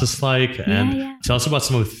decision-making process like? And tell us about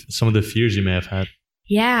some of the fears you may have had.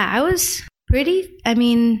 Yeah, I was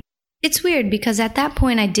it's weird because at that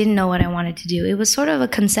point I didn't know what I wanted to do. It was sort of a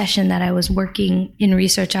concession that I was working in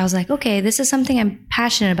research. I was like, okay, this is something I'm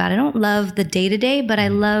passionate about. I don't love the day-to-day, but I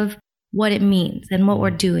love what it means and what we're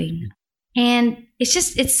doing. And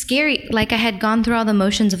it's scary. Like I had gone through all the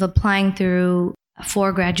motions of applying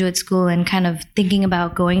for graduate school and kind of thinking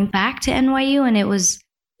about going back to NYU. And it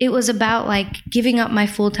was about like giving up my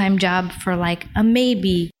full-time job for like a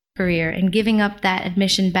maybe career and giving up that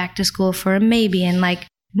admission back to school for a maybe, and like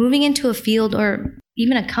moving into a field or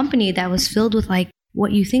even a company that was filled with like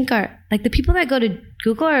what you think are like the people that go to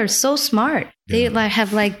Google are so smart. They like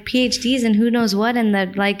have like PhDs and who knows what. And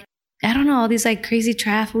they're like, I don't know, all these like crazy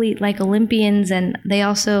triathlete, like Olympians. And they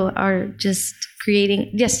also are just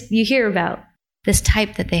creating, you hear about this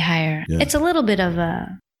type that they hire. Yeah. It's a little bit of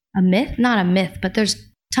a myth, not a myth, but there's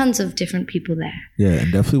tons of different people there. Yeah.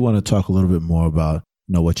 And definitely want to talk a little bit more about,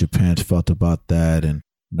 what your parents felt about that and,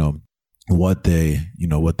 what they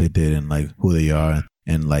did and like who they are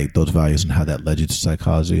and like those values and how that led you to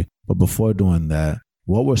psychology. But before doing that,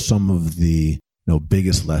 what were some of the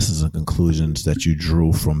biggest lessons and conclusions that you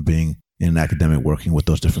drew from being in an academic working with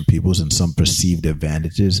those different peoples and some perceived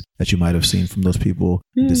advantages that you might have seen from those people,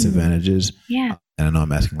 disadvantages? Yeah. And I know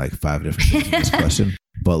I'm asking like 5 different things in this question,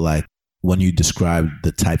 but like when you described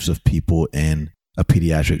the types of people in a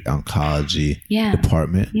pediatric oncology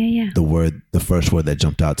department, the first word that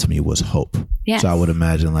jumped out to me was hope. So I would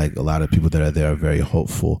imagine like a lot of people that are there are very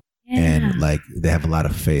hopeful and like they have a lot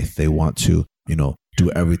of faith. They want to, do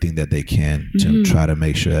everything that they can to try to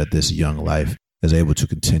make sure that this young life is able to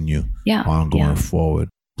continue on going forward.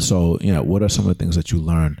 So, what are some of the things that you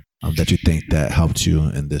learned that you think that helped you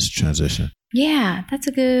in this transition? Yeah, that's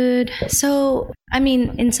a good. So,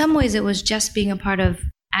 in some ways it was just being a part of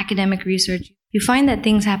academic research. You find that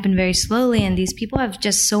things happen very slowly and these people have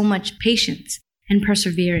just so much patience and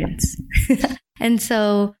perseverance. And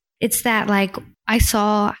so it's that like I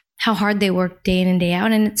saw how hard they work day in and day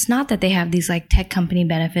out. And it's not that they have these like tech company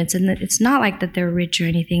benefits and it's not like that they're rich or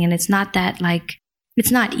anything. And it's not that like,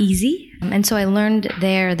 it's not easy. And so I learned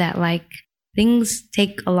there that like things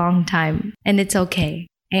take a long time and it's okay.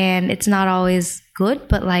 And it's not always good,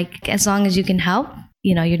 but like as long as you can help,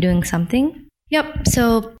 you're doing something. Yep.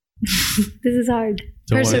 So this is hard.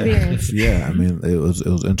 Perseverance. Yeah, it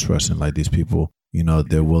was interesting. Like these people,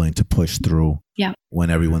 they're willing to push through. Yeah. When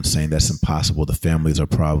everyone's saying that's impossible, the families are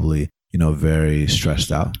probably, very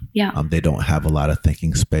stressed out. Yeah. They don't have a lot of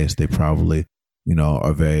thinking space. They probably,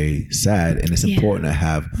 are very sad, and it's important to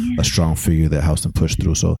have a strong figure that helps them push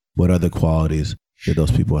through. So, what other qualities did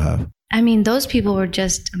those people have? Those people were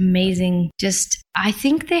just amazing. I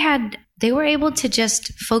think they were able to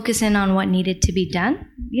just focus in on what needed to be done.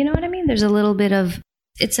 You know what I mean? There's a little bit of,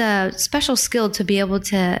 it's a special skill to be able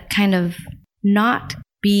to kind of not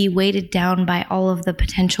be weighted down by all of the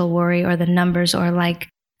potential worry or the numbers or like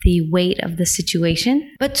the weight of the situation,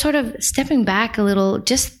 but sort of stepping back a little,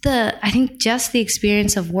 just the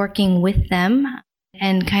experience of working with them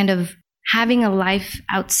and kind of having a life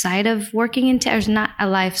outside of working in tech,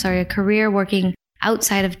 a career working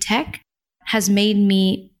outside of tech has made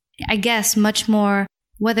me, I guess, much more,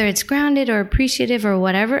 whether it's grounded or appreciative or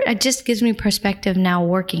whatever, it just gives me perspective now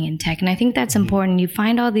working in tech. And I think that's important. You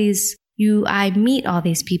find I meet all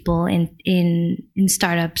these people in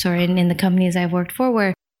startups or in the companies I've worked for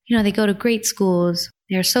where, they go to great schools.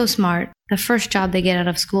 They're so smart. The first job they get out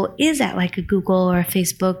of school is at like a Google or a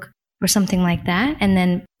Facebook or something like that. And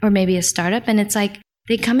then, or maybe a startup. And it's like,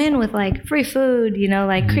 they come in with like free food,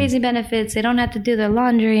 like crazy benefits. They don't have to do their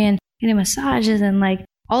laundry and getting massages and like,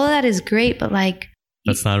 all of that is great, but like...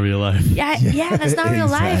 That's not real life. Yeah, that's not real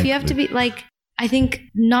life. You have to be like... I think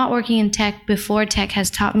not working in tech before tech has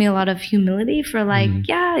taught me a lot of humility for like,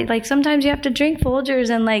 like sometimes you have to drink Folgers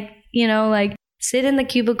and like, like sit in the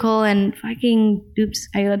cubicle and fucking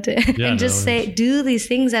and just do these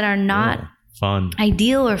things that are not fun,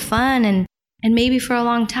 ideal or fun and maybe for a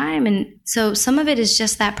long time. And so some of it is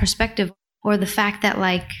just that perspective, or the fact that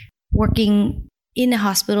like working in a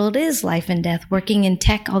hospital, it is life and death. Working in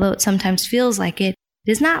tech, although it sometimes feels like it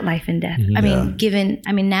is not life and death. I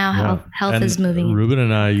mean, now health is moving. Ruben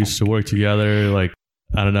and I used to work together, like,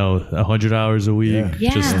 I don't know, 100 hours a week,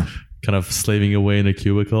 just kind of slaving away in a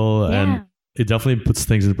cubicle. And it definitely puts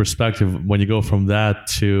things in perspective when you go from that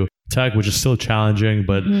to tech, which is still challenging,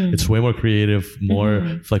 but it's way more creative,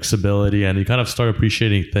 more flexibility. And you kind of start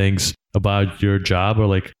appreciating things about your job or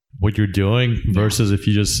like what you're doing versus if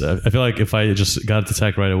you just, I feel like if I just got into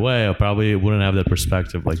tech right away, I probably wouldn't have that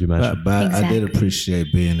perspective like you mentioned. But exactly. I did appreciate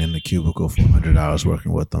being in the cubicle for 100 hours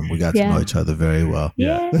working with them. We got to know each other very well.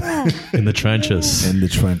 Yeah. In the trenches. In the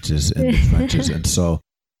trenches. And so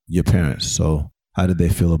your parents, so how did they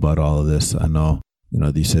feel about all of this? I know,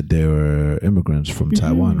 you said they were immigrants from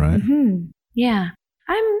Taiwan, right? Yeah.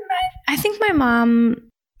 I think my mom,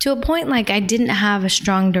 to a point, like I didn't have a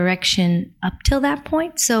strong direction up till that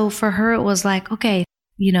point. So for her, it was like, okay,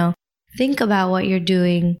 think about what you're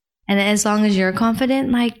doing. And as long as you're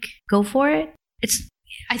confident, like go for it.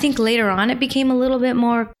 I think later on, it became a little bit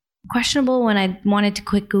more questionable when I wanted to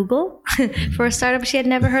quit Google for a startup she had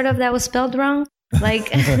never heard of that was spelled wrong. Like,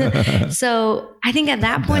 so I think at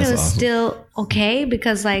that point, it was still okay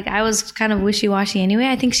because like I was kind of wishy-washy anyway.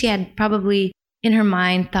 I think she had probably in her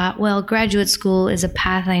mind thought, well, graduate school is a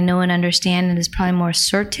path I know and understand and is probably more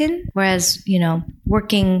certain. Whereas,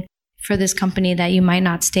 working for this company that you might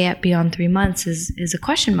not stay at beyond 3 months is a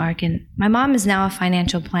question mark. And my mom is now a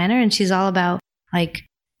financial planner and she's all about like,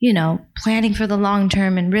 planning for the long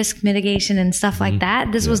term and risk mitigation and stuff like that.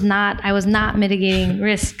 I was not mitigating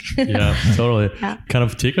risk. Yeah, totally. Kind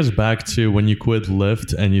of take us back to when you quit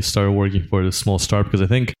Lyft and you started working for the small startup, because I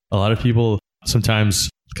think a lot of people sometimes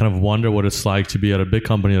kind of wonder what it's like to be at a big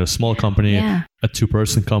company, at a small company, a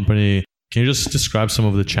 2-person company. Can you just describe some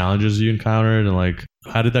of the challenges you encountered and like,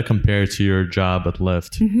 how did that compare to your job at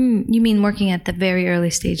Lyft? You mean working at the very early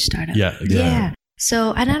stage startup? Yeah, exactly. Yeah.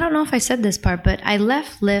 So, and I don't know if I said this part, but I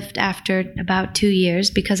left Lyft after about 2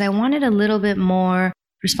 years because I wanted a little bit more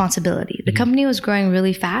responsibility. The company was growing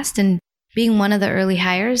really fast, and being one of the early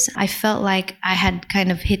hires, I felt like I had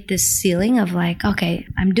kind of hit this ceiling of like, okay,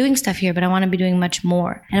 I'm doing stuff here, but I want to be doing much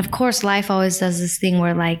more. And of course, life always does this thing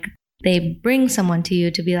where like they bring someone to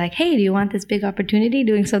you to be like, hey, do you want this big opportunity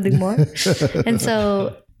doing something more? And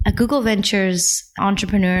so a Google Ventures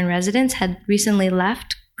entrepreneur in residence had recently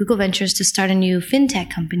left Google Ventures to start a new fintech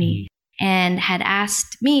company and had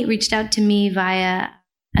reached out to me via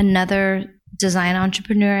another design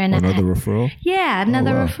entrepreneur. And another referral? Yeah,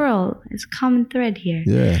 another referral. It's a common thread here.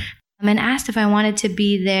 Yeah. And asked if I wanted to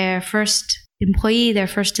be their first employee, their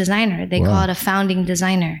first designer. They call it a founding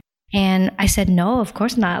designer. And I said, no, of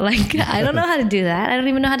course not. Like, I don't know how to do that. I don't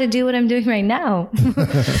even know how to do what I'm doing right now.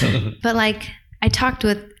 But like, I talked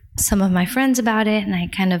with some of my friends about it and I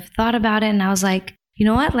kind of thought about it and I was like, you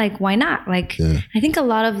know what? Like, why not? Like, I think a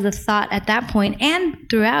lot of the thought at that point and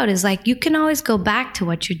throughout is like, you can always go back to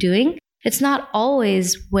what you're doing. It's not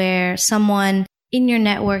always where someone in your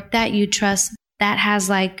network that you trust that has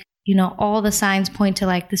like, all the signs point to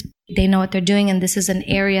like this, they know what they're doing. And this is an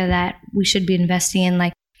area that we should be investing in.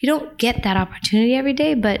 Like, you don't get that opportunity every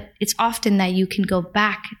day, but it's often that you can go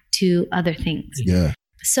back to other things. Yeah.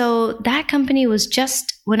 So that company was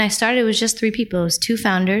when I started, it was just 3 people. It was 2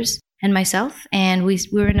 founders and myself. And we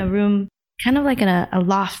were in a room, kind of like in a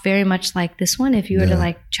loft, very much like this one, if you were to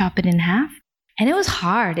like chop it in half. And it was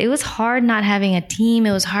hard. It was hard not having a team.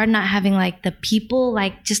 It was hard not having like the people,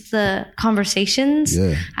 like just the conversations.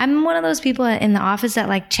 Yeah. I'm one of those people in the office that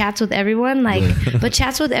like chats with everyone, like, but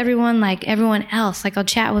chats with everyone, like everyone else. Like I'll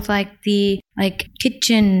chat with like the like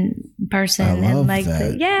kitchen person and like,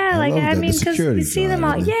 I mean, because you see them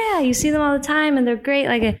all. Yeah. You see them all the time and they're great.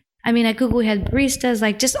 Like, I mean, at Google we had baristas,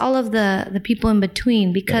 like just all of the people in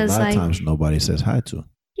between because a lot of times nobody says hi to.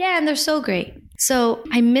 Yeah. And they're so great. So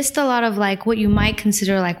I missed a lot of like what you might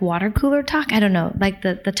consider like water cooler talk. I don't know, like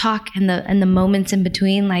the talk and the moments in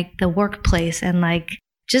between, like the workplace and like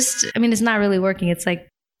just, I mean, it's not really working. It's like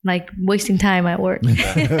wasting time at work. But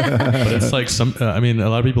it's like a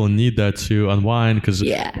lot of people need that to unwind because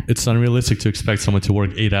it's unrealistic to expect someone to work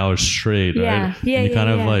 8 hours straight, right? Yeah, and you kind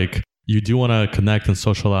of like, you do want to connect and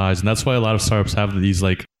socialize. And that's why a lot of startups have these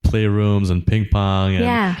like playrooms and ping pong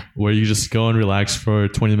and where you just go and relax for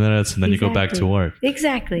 20 minutes and then you go back to work.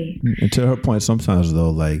 Exactly. And to her point, sometimes though,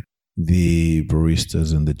 like the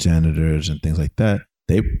baristas and the janitors and things like that,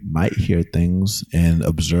 they might hear things and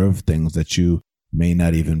observe things that you may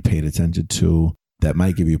not even paid attention to that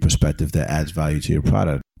might give you perspective that adds value to your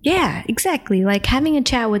product. Yeah, exactly. Like having a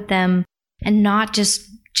chat with them and not just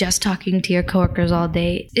talking to your coworkers all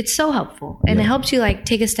day. It's so helpful. And it helps you like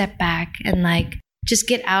take a step back and like just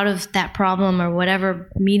get out of that problem or whatever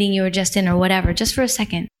meeting you were just in or whatever, just for a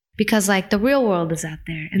second. Because like the real world is out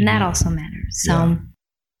there and that also matters. So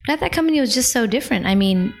but that company was just so different. I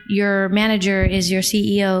mean, your manager is your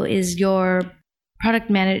CEO, is your product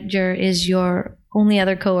manager, is your only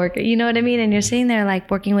other coworker. You know what I mean? And you're sitting there like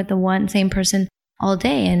working with the same person all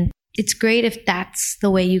day. And it's great if that's the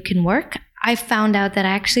way you can work. I found out that I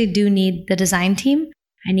actually do need the design team.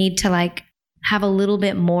 I need to like have a little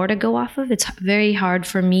bit more to go off of. It's very hard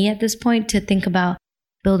for me at this point to think about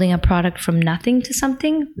building a product from nothing to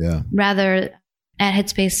something. Yeah. Rather, at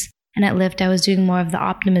Headspace and at Lyft, I was doing more of the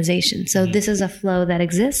optimization. So this is a flow that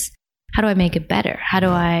exists. How do I make it better? How do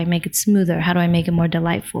I make it smoother? How do I make it more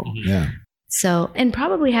delightful? Yeah. So, and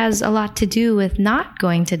probably has a lot to do with not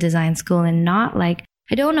going to design school and not like,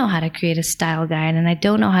 I don't know how to create a style guide and I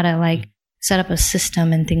don't know how to like set up a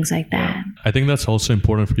system and things like that. I think that's also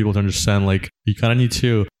important for people to understand. Like, you kind of need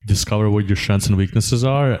to discover what your strengths and weaknesses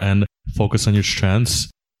are and focus on your strengths.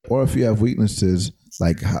 Or if you have weaknesses,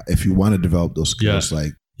 like if you want to develop those skills,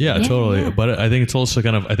 like. Yeah, totally. Yeah. But I think it's also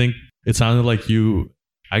kind of, I think it sounded like you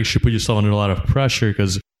actually put yourself under a lot of pressure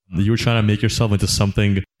because you were trying to make yourself into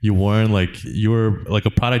something you weren't. Like, you were like a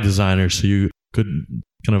product designer, so you could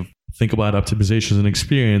kind of think about optimizations and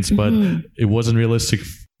experience, but it wasn't realistic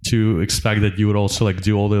to expect that you would also like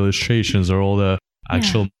do all the illustrations or all the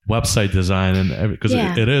actual website design and because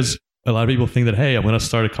it is, a lot of people think that, hey, I'm going to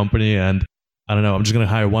start a company and I don't know, I'm just going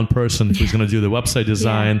to hire one person who's going to do the website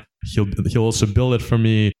design. He'll also build it for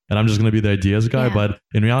me and I'm just going to be the ideas guy. But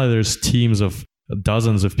in reality, there's teams of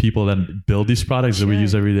dozens of people that build these products that we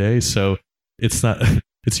use every day. So it's not,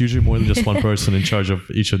 it's usually more than just one person in charge of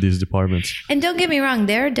each of these departments. And don't get me wrong,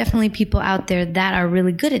 there are definitely people out there that are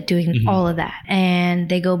really good at doing all of that. And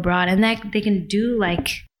they go broad and that they can do like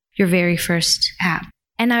your very first app.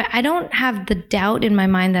 And I don't have the doubt in my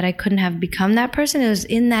mind that I couldn't have become that person. It was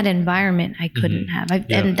in that environment I couldn't have.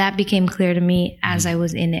 And that became clear to me as I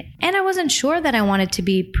was in it. And I wasn't sure that I wanted to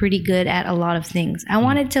be pretty good at a lot of things. I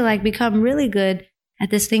wanted to like become really good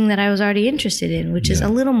at this thing that I was already interested in, which is a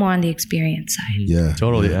little more on the experience side. Yeah,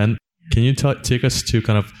 totally. And can you take us to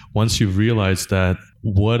kind of once you realized that,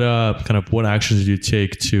 what actions did you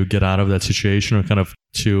take to get out of that situation or kind of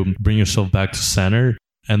to bring yourself back to center?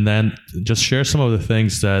 And then just share some of the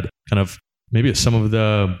things that kind of maybe some of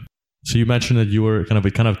the. So you mentioned that you were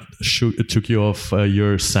it took you off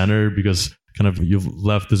your center because kind of you've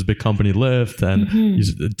left this big company Lyft and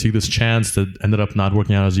you took this chance that ended up not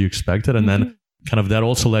working out as you expected, and then kind of that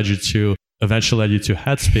also eventually led you to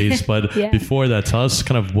Headspace. But before that, tell us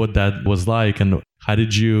kind of what that was like and how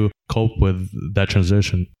did you cope with that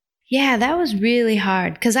transition? Yeah, that was really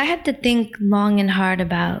hard because I had to think long and hard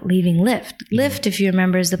about leaving Lyft. Lyft, if you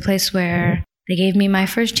remember, is the place where they gave me my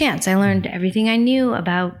first chance. I learned everything I knew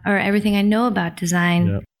about, or everything I know about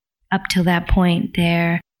design up till that point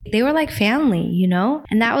there. They were like family, you know?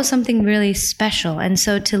 And that was something really special. And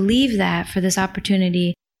so to leave that for this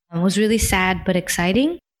opportunity was really sad but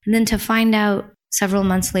exciting. And then to find out several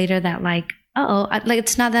months later that like,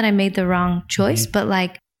 it's not that I made the wrong choice, but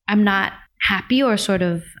like I'm not happy or sort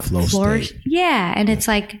of floored. Yeah. And it's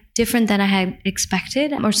like different than I had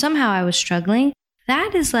expected, or somehow I was struggling.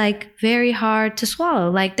 That is like very hard to swallow.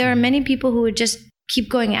 Like there are many people who would just keep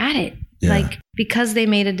going at it, like because they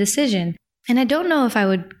made a decision. And I don't know if I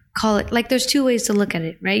would call it, like there's two ways to look at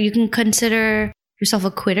it, right? You can consider yourself a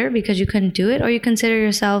quitter because you couldn't do it, or you consider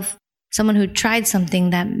yourself someone who tried something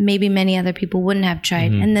that maybe many other people wouldn't have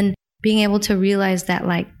tried. And then being able to realize that,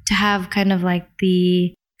 like, to have kind of like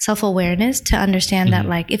the self-awareness to understand that,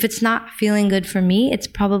 like, if it's not feeling good for me, it's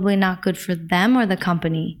probably not good for them or the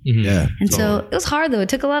company. Yeah. And so it was hard though. It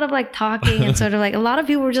took a lot of like talking and sort of like a lot of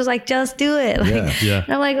people were just like, just do it. Like,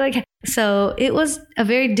 and I'm like, so it was a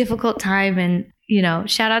very difficult time. And, you know,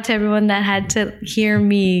 shout out to everyone that had to hear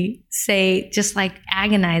me say, just like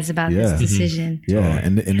agonize about this decision.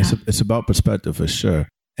 And it's about perspective for sure.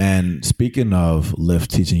 And speaking of Lyft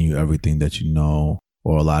teaching you everything that you know,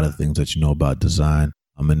 or a lot of things that you know about design,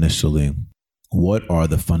 initially, what are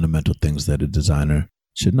the fundamental things that a designer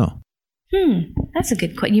should know? That's a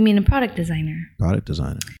good question. You mean a product designer? Product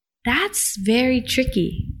designer. That's very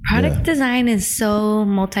tricky. Product design is so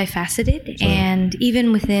multifaceted. Sure. And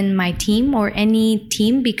even within my team or any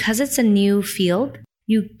team, because it's a new field,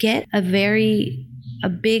 you get a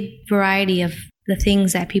big variety of the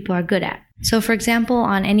things that people are good at. So for example,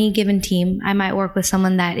 on any given team, I might work with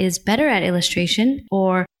someone that is better at illustration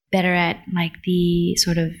or better at like the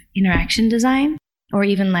sort of interaction design, or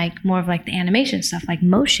even like more of like the animation stuff, like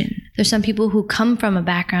motion. There's some people who come from a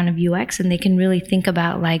background of UX and they can really think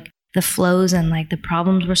about like the flows and like the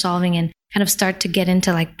problems we're solving and kind of start to get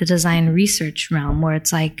into like the design research realm where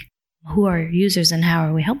it's like, who are our users and how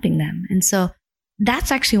are we helping them? And so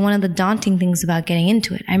that's actually one of the daunting things about getting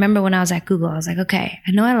into it. I remember when I was at Google, I was like, okay,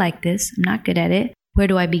 I know I like this. I'm not good at it. Where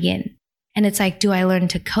do I begin? And it's like, do I learn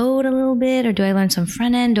to code a little bit, or do I learn some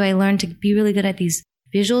front end? Do I learn to be really good at these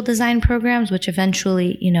visual design programs, which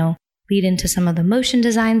eventually, lead into some of the motion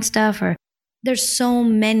design stuff? Or there's so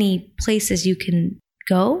many places you can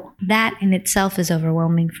go. That in itself is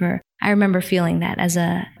overwhelming I remember feeling that as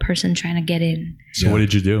a person trying to get in. So what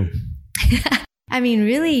did you do? I mean,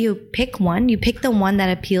 really, you pick one. You pick the one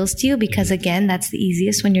that appeals to you because, again, that's the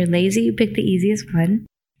easiest. When you're lazy, you pick the easiest one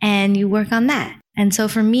and you work on that. And so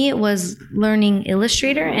for me, it was learning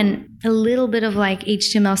Illustrator and a little bit of like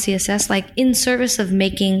HTML, CSS, like in service of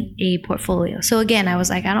making a portfolio. So again, I was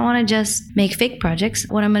like, I don't want to just make fake projects.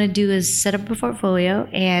 What I'm going to do is set up a portfolio.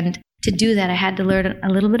 And to do that, I had to learn a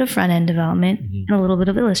little bit of front end development and a little bit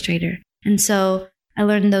of Illustrator. And so I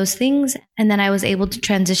learned those things. And then I was able to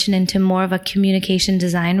transition into more of a communication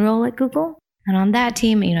design role at Google. And on that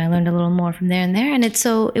team, I learned a little more from there and there. And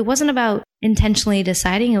it wasn't about intentionally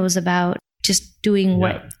deciding. It was about just doing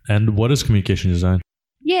what. And what is communication design?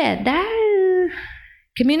 Yeah,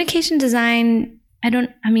 communication design, I don't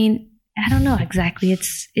know exactly.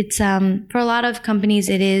 It's for a lot of companies,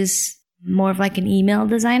 it is more of like an email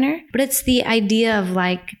designer, but it's the idea of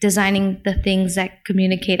like designing the things that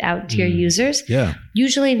communicate out to your users. Yeah.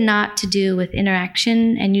 Usually not to do with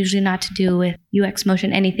interaction and usually not to do with UX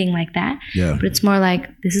motion, anything like that. Yeah. But it's more like,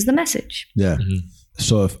 this is the message. Yeah. Mm-hmm.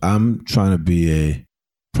 So if I'm trying to be a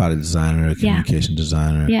product designer, a communication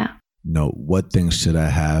designer, what things should I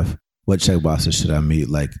have? What checkboxes should I meet?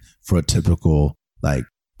 Like for a typical like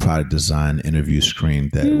product design interview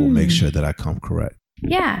screen that will make sure that I come correct.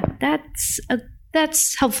 Yeah,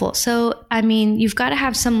 that's helpful. So, I mean, you've got to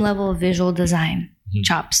have some level of visual design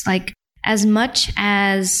chops. Like, as much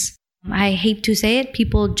as I hate to say it,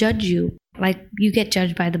 people judge you. Like, you get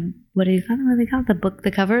judged by what do they call it? The book, the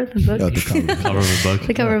cover, the book? Oh, the cover of a book.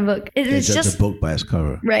 The cover of a book. It's just a book by its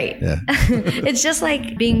cover. Right. Yeah. It's just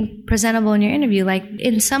like being presentable in your interview. Like,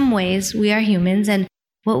 in some ways, we are humans, and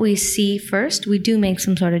what we see first, we do make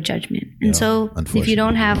some sort of judgment. And so, if you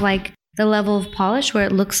don't have like the level of polish where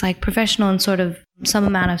it looks like professional and sort of some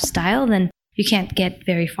amount of style, then you can't get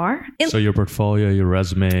very far. So your portfolio, your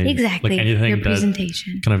resume, exactly, like anything, your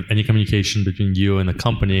presentation, kind of any communication between you and the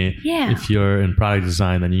company. Yeah. If you're in product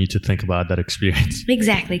design, then you need to think about that experience.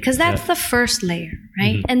 Exactly, because that's the first layer,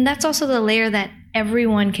 right? Mm-hmm. And that's also the layer that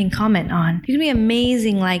everyone can comment on. You can be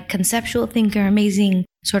amazing, like conceptual thinker, amazing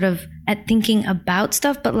sort of at thinking about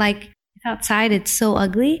stuff, but like if outside it's so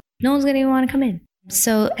ugly, no one's going to even want to come in.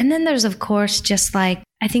 So, and then there's, of course, just like,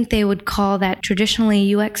 I think they would call that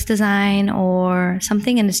traditionally UX design or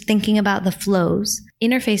something, and it's thinking about the flows.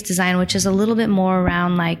 Interface design, which is a little bit more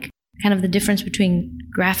around like kind of the difference between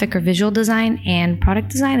graphic or visual design and product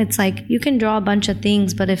design. It's like you can draw a bunch of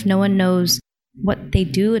things, but if no one knows what they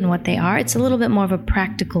do and what they are, it's a little bit more of a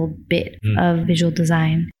practical bit of visual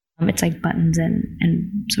design. It's like buttons and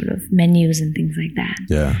sort of menus and things like that.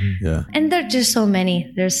 Yeah, yeah. And there are just so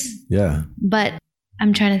many. But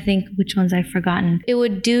I'm trying to think which ones I've forgotten. It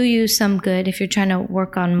would do you some good if you're trying to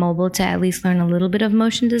work on mobile to at least learn a little bit of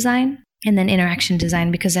motion design and then interaction design,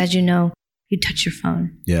 because as you know, you touch your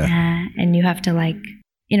phone. Yeah. And you have to like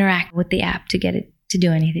interact with the app to get it to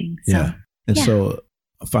do anything. So, yeah. And so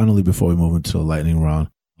finally, before we move into a lightning round,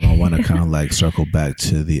 I want to kind of like circle back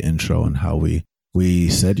to the intro and how we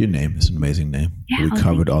said your name. It's an amazing name. Yeah, we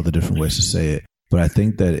covered all the different ways to say it. But I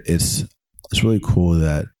think that it's really cool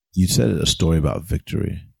that you said a story about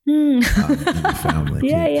victory in your family.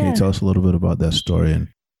 Can you tell us a little bit about that story and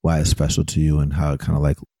why it's special to you and how it kind of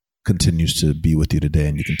like continues to be with you today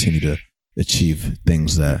and you continue to achieve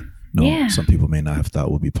things that some people may not have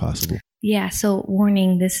thought would be possible? Yeah. So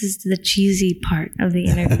warning, this is the cheesy part of the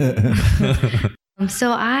interview.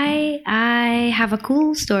 So I have a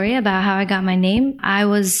cool story about how I got my name.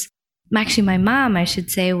 My mom, I should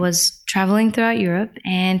say, was traveling throughout Europe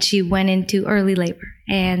and she went into early labor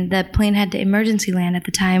and the plane had to emergency land at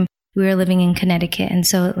the time. We were living in Connecticut. And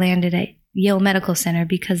so it landed at Yale Medical Center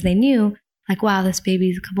because they knew like, wow, this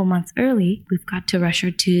baby's a couple months early. We've got to rush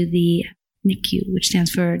her to the NICU, which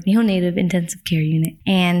stands for Neonatal Intensive Care Unit.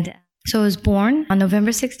 And So I was born on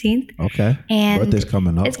November 16th. Okay. And birthday's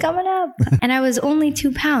coming up. It's coming up. And I was only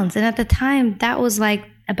 2 pounds. And at the time, that was like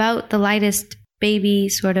about the lightest baby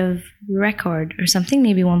sort of record or something,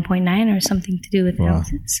 maybe 1.9 or something to do with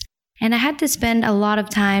ounces. And I had to spend a lot of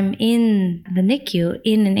time in the NICU,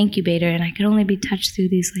 in an incubator, and I could only be touched through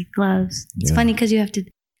these like gloves. It's funny because you have to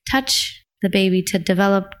touch the baby to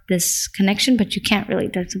develop this connection, but you can't really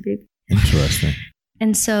touch the baby. Interesting.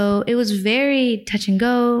 And so it was very touch and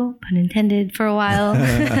go, pun intended, for a while.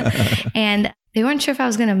 And they weren't sure if I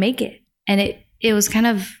was going to make it. And it was kind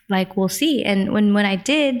of like, we'll see. And when I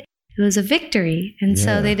did, it was a victory. And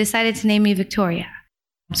so they decided to name me Victoria.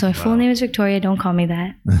 So my full name is Victoria. Don't call me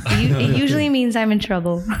that. It usually means I'm in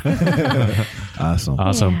trouble. Awesome.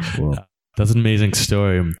 Yeah. Cool. That's an amazing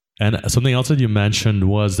story. And something else that you mentioned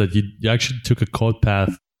was that you actually took a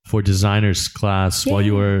CodePath for designers class while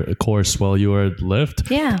you were at Lyft.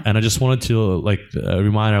 Yeah. And I just wanted to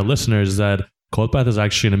remind our listeners that CodePath is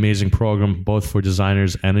actually an amazing program both for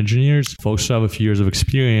designers and engineers, folks who have a few years of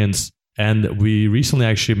experience. And we recently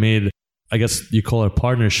actually made, I guess you call it a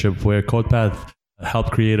partnership, where CodePath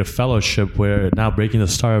helped create a fellowship where now Breaking the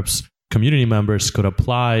Startups community members could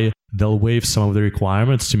apply. They'll waive some of the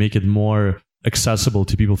requirements to make it more accessible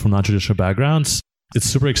to people from non-traditional backgrounds. It's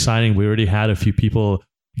super exciting. We already had a few people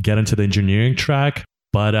get into the engineering track,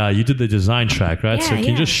 but you did the design track, right? Yeah, so can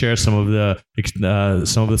you just share some of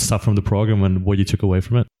the stuff from the program and what you took away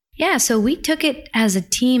from it? Yeah, so we took it as a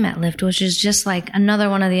team at Lyft, which is just like another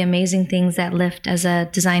one of the amazing things that Lyft as a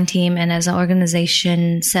design team and as an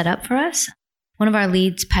organization set up for us. One of our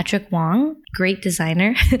leads, Patrick Wong, great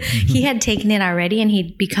designer, he had taken it already and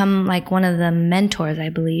he'd become like one of the mentors, I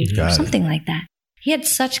believe, or something like that. He had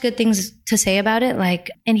such good things to say about it,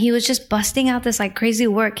 and he was just busting out this like crazy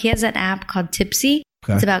work. He has an app called Tipsy.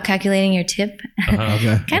 Okay. It's about calculating your tip.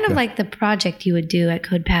 Kind of like the project you would do at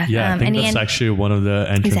CodePath. Yeah, I think that's actually one of the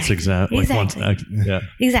entrance exams.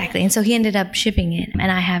 Exactly. And so he ended up shipping it,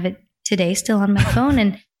 and I have it today still on my phone.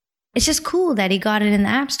 And it's just cool that he got it in the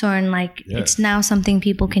App Store and it's now something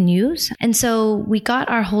people can use. And so we got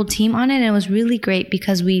our whole team on it, and it was really great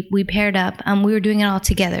because we paired up. We were doing it all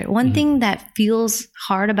together. One thing that feels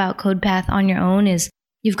hard about CodePath on your own is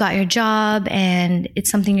you've got your job and it's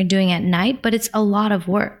something you're doing at night, but it's a lot of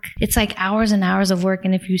work. It's like hours and hours of work.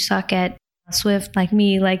 And if you suck at Swift like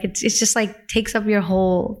me, it's just like takes up your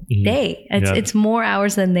whole day. It's more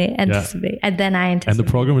hours than they anticipate, than I anticipate. And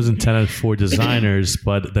the program is intended for designers,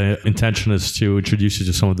 but the intention is to introduce you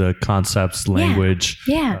to some of the concepts, language,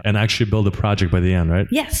 and actually build a project by the end, right?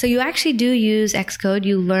 Yeah. So you actually do use Xcode.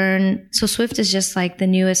 You learn. So Swift is just like the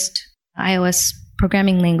newest iOS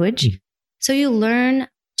programming language. So you learn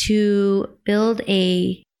to build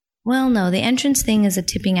the entrance thing is a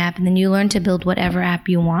tipping app, and then you learn to build whatever app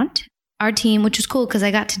you want. Our team, which is cool because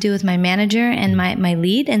I got to do with my manager and my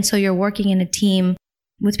lead. And so you're working in a team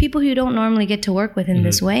with people who you don't normally get to work with in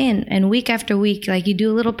this way. And week after week, you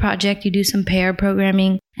do a little project, you do some pair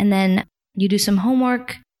programming, and then you do some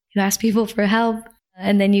homework, you ask people for help,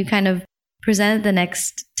 and then you kind of present it the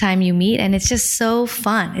next time you meet. And it's just so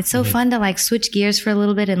fun. It's so fun to switch gears for a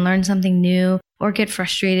little bit and learn something new or get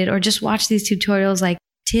frustrated or just watch these tutorials.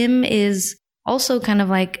 Tim is also kind of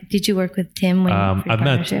did you work with Tim when I've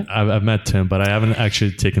met Tim, but I haven't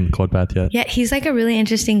actually taken the CodePath yet. Yeah, he's a really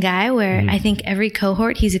interesting guy where I think every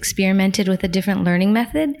cohort he's experimented with a different learning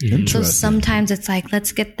method. So sometimes it's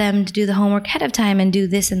let's get them to do the homework ahead of time and do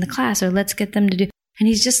this in the class, or let's get them to do. And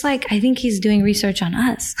he's just I think he's doing research on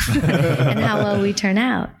us and how well we turn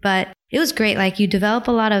out. But it was great. You develop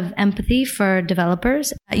a lot of empathy for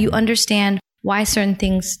developers. You understand why certain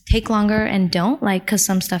things take longer and don't, because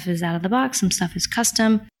some stuff is out of the box, some stuff is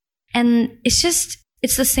custom. And it's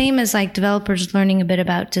the same as developers learning a bit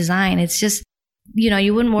about design. It's just,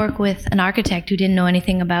 you wouldn't work with an architect who didn't know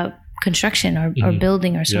anything about construction or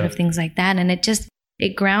building or sort of things like that. And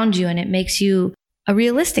it grounds you and it makes you a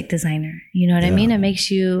realistic designer. You know what I mean? It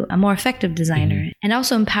makes you a more effective designer and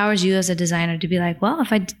also empowers you as a designer to be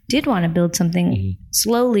if I did want to build something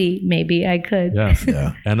slowly, maybe I could.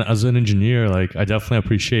 Yeah. And as an engineer, I definitely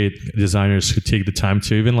appreciate designers who take the time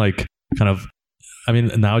to even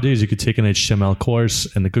nowadays you could take an HTML course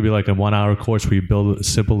and it could be a 1 hour course where you build a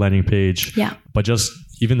simple landing page. Yeah. But just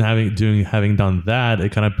even having done that,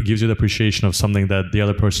 it kind of gives you the appreciation of something that the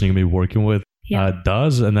other person you're going to be working with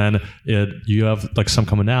does, and then you have some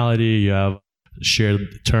commonality, you have shared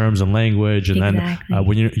terms and language, and then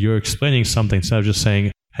when you're explaining something, instead of just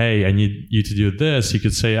saying, hey, I need you to do this, you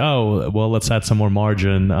could say, oh, well, let's add some more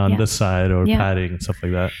margin on this side or padding and stuff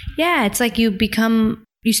like that. Yeah, it's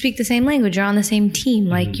you speak the same language, you're on the same team,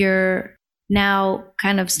 you're now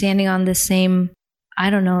kind of standing on the same I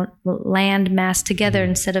don't know, land massed together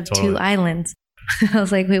instead of Totally. 2 islands. I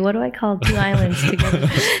was like, wait, what do I call 2 islands together?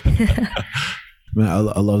 Man,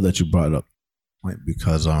 I love that you brought it up, right?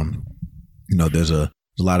 Because there's a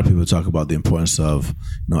lot of people talk about the importance of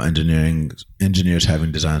engineers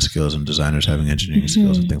having design skills and designers having engineering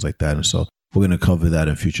skills and things like that. And so we're going to cover that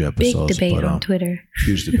in future episodes. Big debate on Twitter.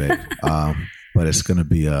 Huge debate. But it's going to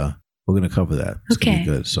be we're going to cover that. It's going to be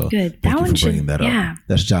good. So good. Thank you for bringing that up.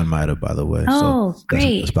 That's John Maida, by the way. Oh, so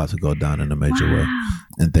great. It's about to go down in a major way.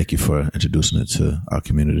 And thank you for introducing it to our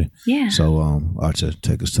community. Yeah. So Archer,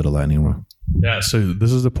 take us to the lightning round. Yeah, so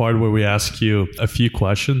this is the part where we ask you a few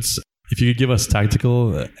questions. If you could give us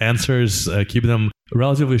tactical answers, keep them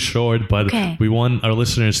relatively short, but we want our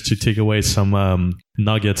listeners to take away some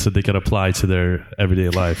nuggets that they can apply to their everyday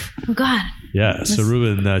life. Oh, God. Yeah, so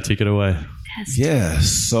Ruben, take it away. Yeah,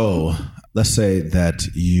 so let's say that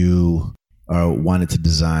you wanted to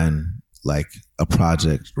design like a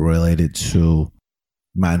project related to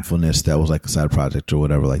mindfulness that was like a side project or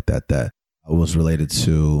whatever like that was related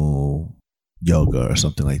to yoga or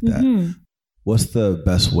something like that. Mm-hmm. What's the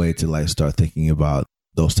best way to like start thinking about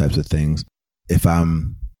those types of things if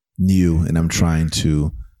I'm new and I'm trying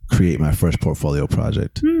to create my first portfolio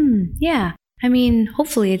project? Yeah. I mean,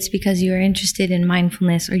 hopefully it's because you're interested in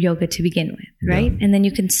mindfulness or yoga to begin with, right? Yeah. And then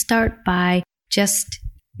you can start by just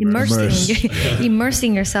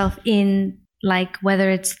immersing yourself in, like,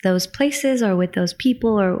 whether it's those places or with those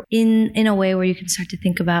people, or in a way where you can start to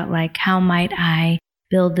think about, like, how might I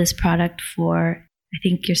build this product for, I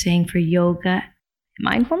think you're saying for yoga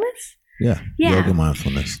mindfulness? Yeah. Yoga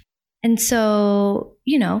mindfulness. And so,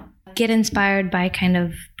 get inspired by kind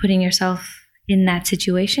of putting yourself in that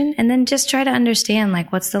situation, and then just try to understand,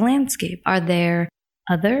 like, what's the landscape? Are there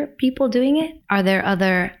other people doing it? Are there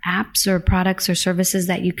other apps or products or services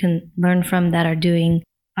that you can learn from that are doing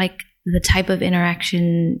like the type of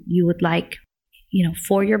interaction you would like,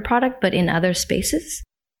 for your product, but in other spaces?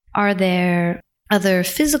 Are there other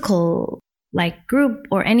physical, like, group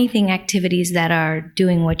or anything activities that are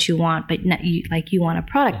doing what you want, but not you want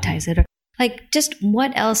to productize it? Or like, just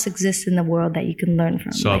what else exists in the world that you can learn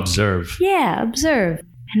from? So observe. Yeah, observe.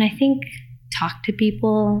 And I think talk to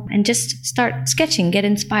people and just start sketching, get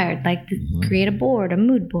inspired, like create a board, a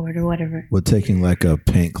mood board or whatever. Would taking like a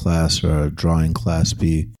paint class or a drawing class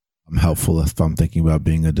be helpful if I'm thinking about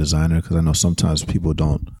being a designer? Because I know sometimes people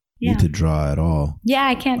don't need to draw at all. Yeah,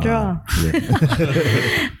 I can't draw.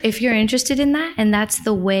 If you're interested in that and that's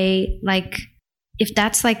the way, like, if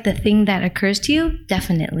that's like the thing that occurs to you,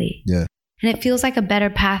 definitely. Yeah. And it feels like a better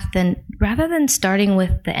path than, rather than starting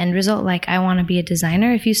with the end result, like, I want to be a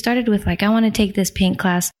designer. If you started with, like, I want to take this paint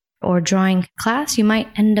class or drawing class, you might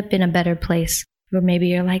end up in a better place where maybe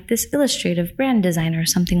you're like this illustrative brand designer or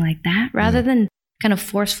something like that, rather than kind of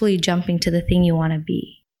forcefully jumping to the thing you want to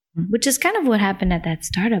be, which is kind of what happened at that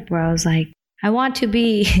startup where I was like, I want to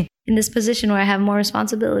be in this position where I have more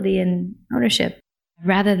responsibility and ownership,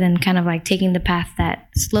 rather than kind of like taking the path that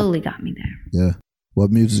slowly got me there. Yeah. What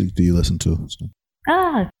music do you listen to?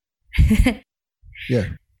 Yeah.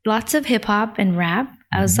 Lots of hip hop and rap.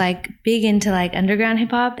 I was like big into like underground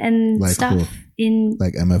hip hop and like stuff. Cool. In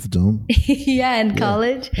like MF Doom? in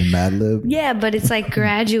college. And Madlib? Yeah, but it's like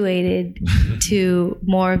graduated to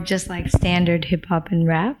more of just like standard hip hop and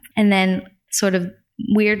rap. And then sort of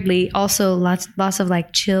weirdly also lots of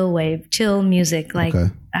like chill music. Like,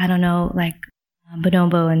 I don't know, like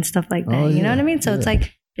Bonobo and stuff like that. Oh, you know what I mean? So it's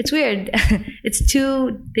like, it's weird. It's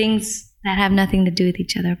two things that have nothing to do with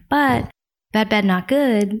each other. But Bad Not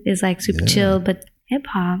Good is like super chill, but hip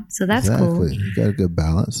hop. So that's cool. You got a good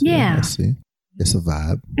balance. Yeah. I see. It's a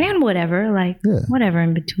vibe. And whatever, whatever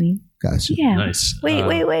in between. Gotcha. Yeah. Nice.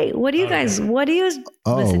 Wait. What do you listen to? What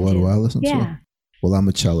do I listen to? Well, I'm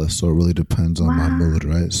a cellist, so it really depends on my mood,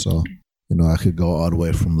 right? So, I could go all the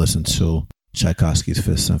way from listen to Tchaikovsky's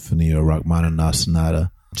Fifth Symphony or Rachmaninoff's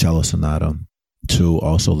Sonata, Cello Sonata, to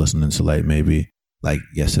also listening to maybe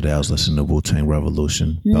yesterday I was listening to Wu-Tang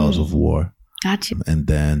Revolution, Bells of War. Gotcha. And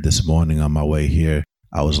then this morning on my way here,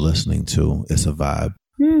 I was listening to It's a Vibe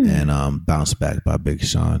and Bounce Back by Big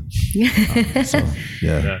Sean.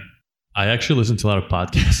 Yeah. I actually listen to a lot of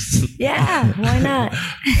podcasts. Yeah, why not?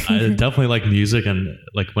 I definitely like music and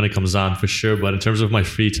like when it comes on for sure. But in terms of my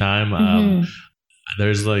free time,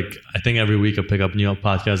 there's I think every week I pick up new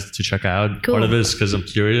podcasts to check out. Cool. Part of it is because I'm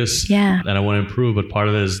curious and I want to improve, but part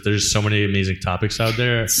of it is there's so many amazing topics out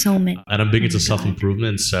there. So many. And I'm big into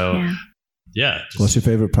self-improvement. So what's your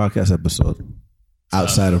favorite podcast episode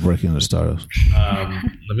outside of Breaking the Startups?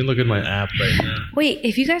 Let me look at my app right now. Wait,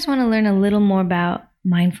 if you guys want to learn a little more about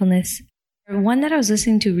mindfulness, One that I was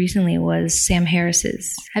listening to recently was Sam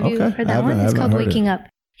Harris's. Have you Okay. heard that one? It's called Waking Up.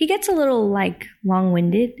 He gets a little like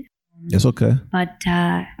long-winded, It's okay. but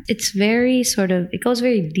it's very sort of, it goes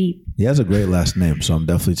very deep. He has a great last name, so I'm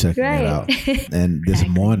definitely checking it out. And this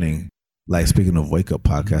morning, like speaking of Wake Up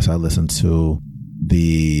podcast, I listened to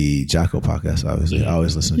the Jocko podcast. Obviously, I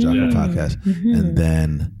always listen to Jocko podcast, and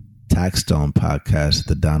then Taxstone podcast,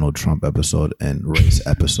 the Donald Trump episode and race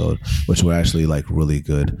episode, which were actually like really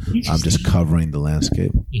good. I'm just covering the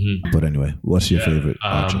landscape. But anyway, what's your favorite?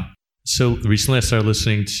 So recently, I started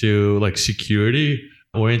listening to like security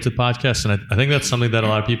oriented podcasts, and I think that's something that a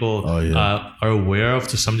lot of people are aware of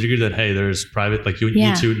to some degree, that hey, there's private, like you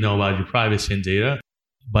need to know about your privacy and data,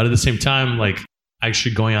 but at the same time, like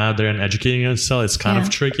actually going out there and educating yourself, it's kind of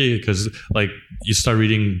tricky because like you start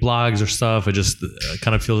reading blogs or stuff, it just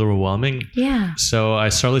kind of feels overwhelming. So I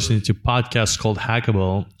started listening to podcasts called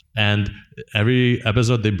Hackable, and every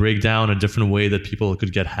episode they break down a different way that people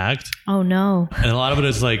could get hacked. Oh no. And a lot of it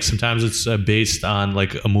is like, sometimes it's based on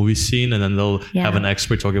like a movie scene, and then they'll have an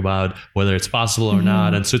expert talk about whether it's possible or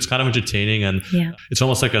not. And so it's kind of entertaining, and it's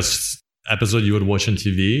almost like a episode you would watch on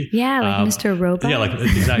TV. Yeah, like Mr. Robot. Yeah, like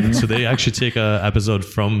exactly. So they actually take a episode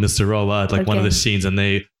from Mr. Robot, like one of the scenes, and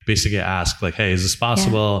they basically ask like, hey, is this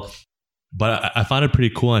possible? But I find it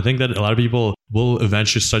pretty cool. I think that a lot of people will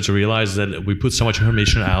eventually start to realize that we put so much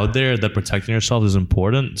information out there that protecting yourself is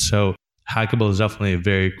important. So Hackable is definitely a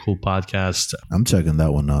very cool podcast. I'm checking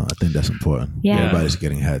that one out. I think that's important. Everybody's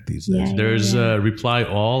getting hacked these days. There's Reply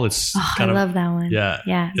All. It's I love that one.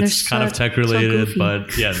 Yeah. It's kind of tech related, but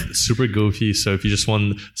super goofy. So if you just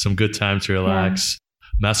want some good time to relax.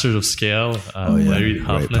 Masters of Scale, Larry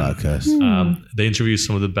Huffman. Great podcast. They interview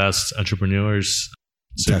some of the best entrepreneurs.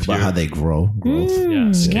 So talk about how they grow.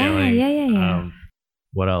 Scaling.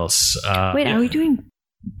 What else? Wait, are we doing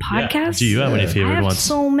podcasts? Do you have any favorite I have ones?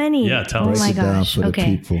 So many. Yeah, tell us. Oh my gosh.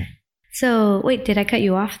 Okay. People. So wait, did I cut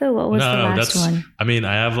you off though? What was the last one? I mean,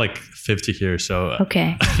 I have like 50 here, so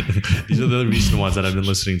okay. These are the recent ones that I've been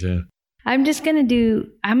listening to. I'm gonna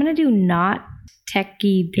do not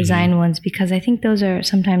techy design ones because I think those are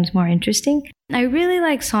sometimes more interesting. I really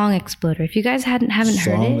like Song Exploder. If you guys haven't heard it.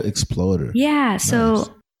 Song Exploder. Yeah.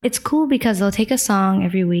 So it's cool because they'll take a song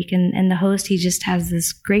every week and the host, he just has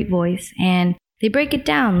this great voice and they break it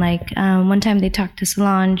down. Like one time they talked to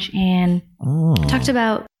Solange and talked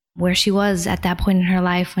about where she was at that point in her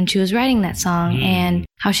life when she was writing that song and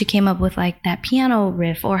how she came up with like that piano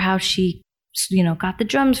riff or how she, got the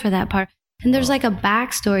drums for that part. And there's like a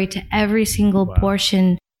backstory to every single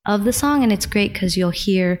portion of the song. And it's great because you'll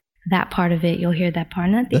hear that part of it. You'll hear that part.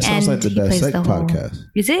 And at the that end, sounds like the Dissect podcast.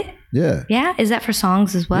 Is it? Yeah. Yeah? Is that for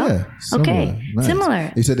songs as well? Yeah. Similar. Okay. Nice.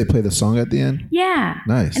 Similar. You said they play the song at the end? Yeah.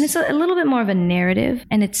 Nice. And it's a little bit more of a narrative.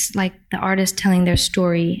 And it's like the artist telling their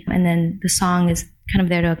story. And then the song is kind of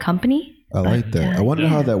there to accompany. I like that. I wonder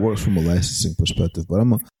how that works from a licensing perspective, but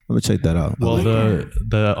I'm gonna check that out. Well,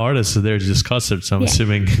 the artists are there to discuss it, so I'm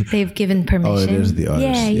assuming they've given permission. Oh, it is the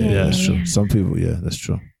artist. Yeah, that's true. Some people, that's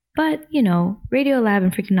true. But Radiolab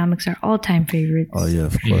and Freakonomics are all-time favorites. Oh yeah,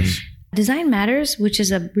 of course. Design Matters, which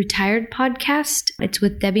is a retired podcast. It's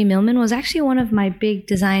with Debbie Millman, was actually one of my big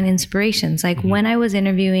design inspirations. Like when I was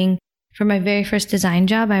interviewing for my very first design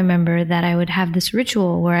job, I remember that I would have this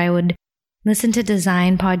ritual where I would listen to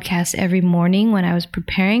design podcasts every morning when I was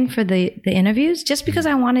preparing for the interviews, just because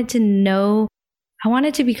I wanted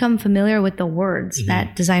to become familiar with the words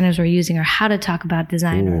that designers were using or how to talk about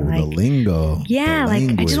design. Ooh, or like, the lingo. Yeah,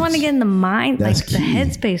 the I just want to get in the mind, That's like the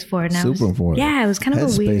headspace for it. Super important. Yeah, it was kind of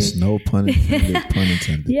a weird. Headspace, no pun intended, pun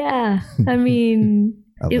intended. Yeah, I mean.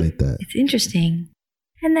 I like that. It's interesting.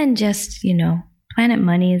 And then just, Planet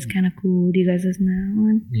Money is kind of cool. Do you guys listen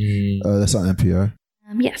to that one? That's on NPR.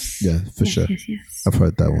 Yes. Yeah, for sure. Yes. I've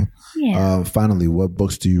heard that one. Yeah. Finally, what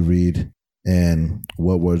books do you read and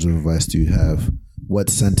what words of advice do you have? What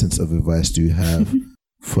sentence of advice do you have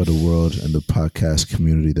for the world and the podcast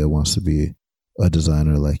community that wants to be a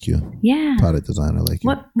designer like you? Yeah. Product designer like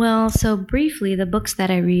you. Well, so briefly, the books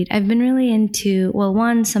that I read, I've been really into,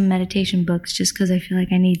 some meditation books just because I feel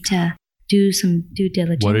like I need to do some due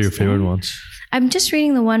diligence. What are your favorite ones? I'm just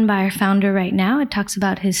reading the one by our founder right now. It talks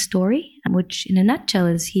about his story, which in a nutshell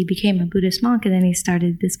is he became a Buddhist monk and then he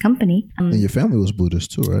started this company. And your family was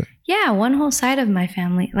Buddhist too, right? Yeah, one whole side of my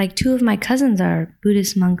family. Like 2 of my cousins are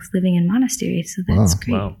Buddhist monks living in monasteries. So that's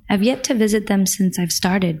great. Wow. I've yet to visit them since I've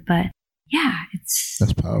started, but yeah,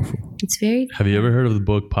 that's powerful. It's very. Have you ever heard of the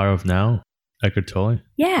book Power of Now? Eckhart Tolle?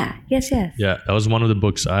 Yeah. Yes. Yeah, that was one of the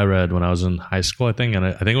books I read when I was in high school, I think. And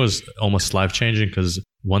I think it was almost life-changing because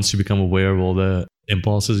once you become aware of all the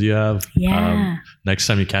impulses you have, next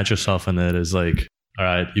time you catch yourself in it is like, all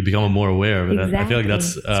right, you become more aware of it. Exactly. I feel like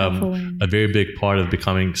that's a very big part of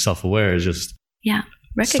becoming self-aware is just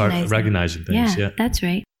start recognizing things. Yeah, that's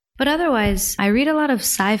right. But otherwise, I read a lot of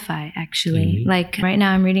sci-fi, actually. Like right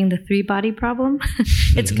now, I'm reading The Three-Body Problem.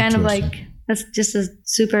 It's kind of like, that's just a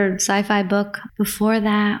super sci-fi book. Before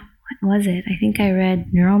that, what was it? I think I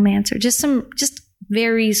read Neuromancer, just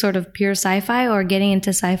very sort of pure sci-fi or getting into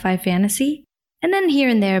sci-fi fantasy. And then here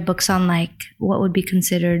and there, books on like what would be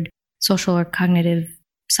considered social or cognitive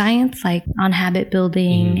science, like on habit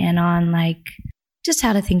building and on like just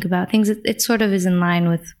how to think about things. It sort of is in line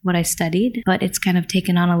with what I studied, but it's kind of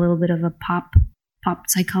taken on a little bit of a pop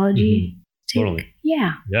psychology. Totally.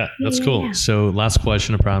 Yeah. Yeah, that's cool. Yeah. So last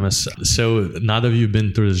question, I promise. So now that you've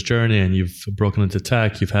been through this journey and you've broken into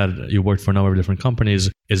tech, you worked for a number of different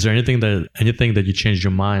companies. Is there anything that you changed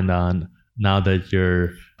your mind on now that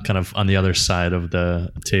you're kind of on the other side of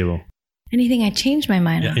the table? Anything I changed my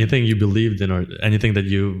mind on? Anything you believed in or anything that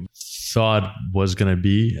you thought was going to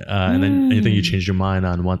be, and then anything you changed your mind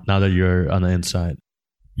on now that you're on the inside?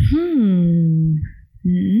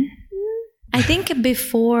 I think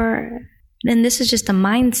before, and this is just a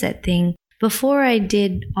mindset thing, before I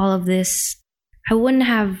did all of this, I wouldn't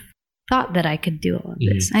have thought that I could do all of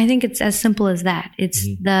this. I think it's as simple as that. It's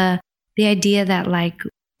the idea that like,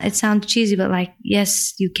 it sounds cheesy, but like,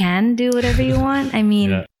 yes, you can do whatever you want. I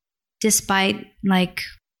mean, despite like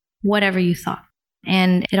whatever you thought.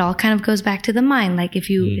 And it all kind of goes back to the mind. Like if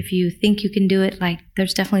you think you can do it, like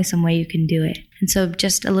there's definitely some way you can do it. And so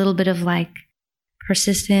just a little bit of like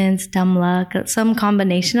persistence, dumb luck, some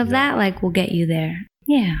combination of that, like will get you there.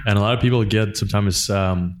 Yeah. And a lot of people get sometimes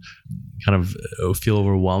kind of feel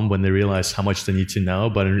overwhelmed when they realize how much they need to know.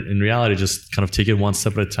 But in reality, just kind of take it one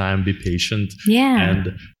step at a time, be patient. Yeah.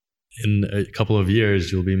 And in a couple of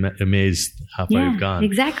years, you'll be amazed how far you've gone.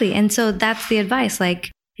 Exactly. And so that's the advice.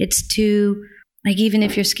 Like it's to, like, even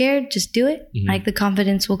if you're scared, just do it. Like the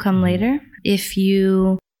confidence will come later. If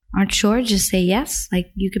you aren't sure, just say yes.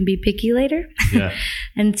 Like you can be picky later. Yeah.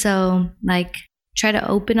 And so like try to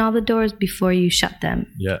open all the doors before you shut them.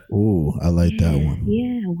 Yeah. Ooh, I like that one.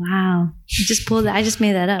 Yeah. Wow. I just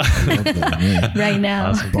made that up right now.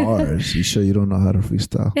 Awesome. Bars. You sure you don't know how to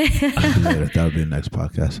freestyle? That'll be the next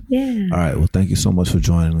podcast. Yeah. All right. Well, thank you so much for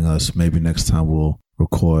joining us. Maybe next time we'll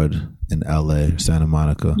record in LA, Santa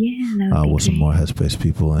Monica, with some more Headspace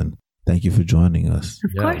people. And thank you for joining us.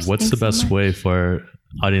 Of course. What's the best way for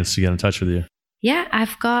audience to get in touch with you? Yeah,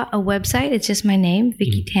 I've got a website. It's just my name,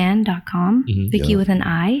 VickyTan.com. Vicky with an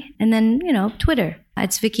I. And then, Twitter.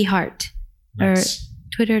 It's Vicky Hart. Nice. Or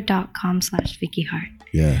twitter.com/Vicky Hart.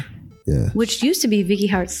 Yeah. Yeah. Which used to be Vicky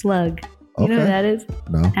Hart Slug. You know what that is?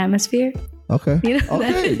 No. Atmosphere. Okay. You know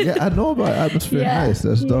okay. Yeah, I know about Atmosphere. Nice.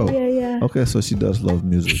 That's dope. Yeah. Okay, so she does love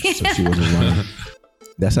music. So she wasn't lying.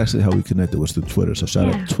 That's actually how we connected, was through Twitter. So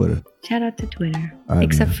shout out to Twitter. Shout out to Twitter. Right,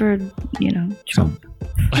 except for, Trump.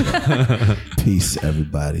 Peace,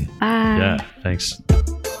 everybody. Bye. Yeah, thanks.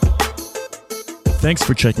 Thanks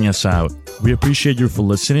for checking us out. We appreciate you for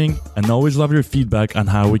listening and always love your feedback on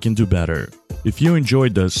how we can do better. If you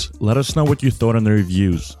enjoyed this, let us know what you thought in the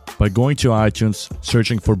reviews by going to iTunes,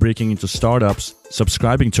 searching for Breaking Into Startups,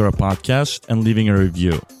 subscribing to our podcast, and leaving a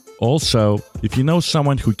review. Also, if you know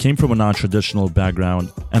someone who came from a non-traditional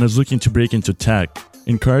background and is looking to break into tech,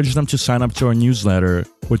 encourage them to sign up to our newsletter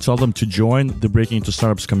or tell them to join the Breaking Into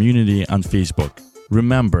Startups community on Facebook.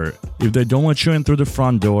 Remember, if they don't let you in through the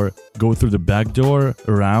front door, go through the back door,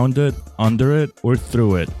 around it, under it, or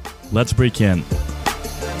through it. Let's break in.